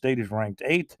now, Penn State is ranked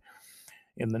 8th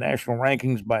in the national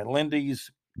rankings by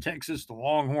Lindy's. Texas, the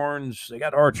Longhorns, they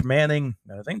got Arch Manning.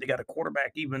 And I think they got a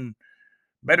quarterback even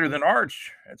better than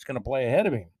Arch that's going to play ahead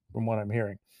of him, from what I'm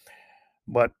hearing.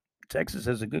 But Texas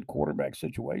has a good quarterback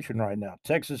situation right now.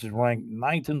 Texas is ranked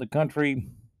 9th in the country.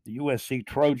 The USC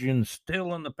Trojans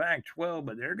still in the Pac-12,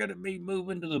 but they're going to be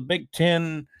moving to the Big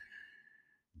Ten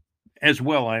as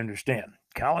well, I understand.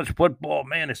 College football,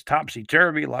 man, is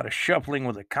topsy-turvy. A lot of shuffling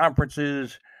with the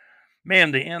conferences.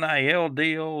 Man, the NIL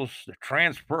deals, the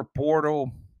transfer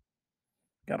portal.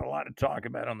 Got a lot to talk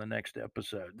about on the next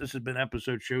episode. This has been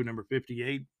show number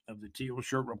 58 of the Teal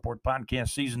Shirt Report podcast,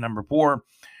 season number 4.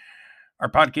 Our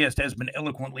podcast has been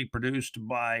eloquently produced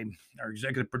by our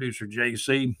executive producer,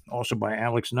 JC, also by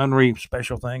Alex Nunnery.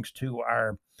 Special thanks to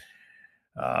our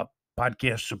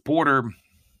podcast supporter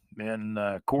and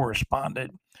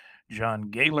correspondent, John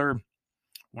Gaylor.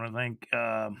 I want to thank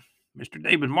Mr.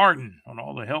 David Martin on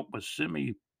all the help with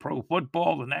semi-pro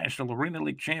football, the National Arena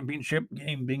League Championship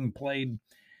game being played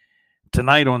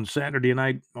tonight on Saturday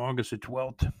night, August the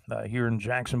 12th, here in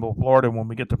Jacksonville, Florida. When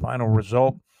we get the final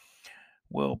result,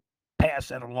 we'll pass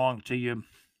that along to you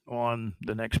on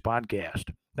the next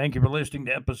podcast. Thank you for listening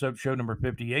to episode show number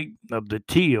 58 of the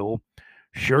TEAL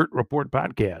Shirt Report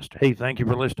podcast. Hey, thank you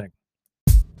for listening.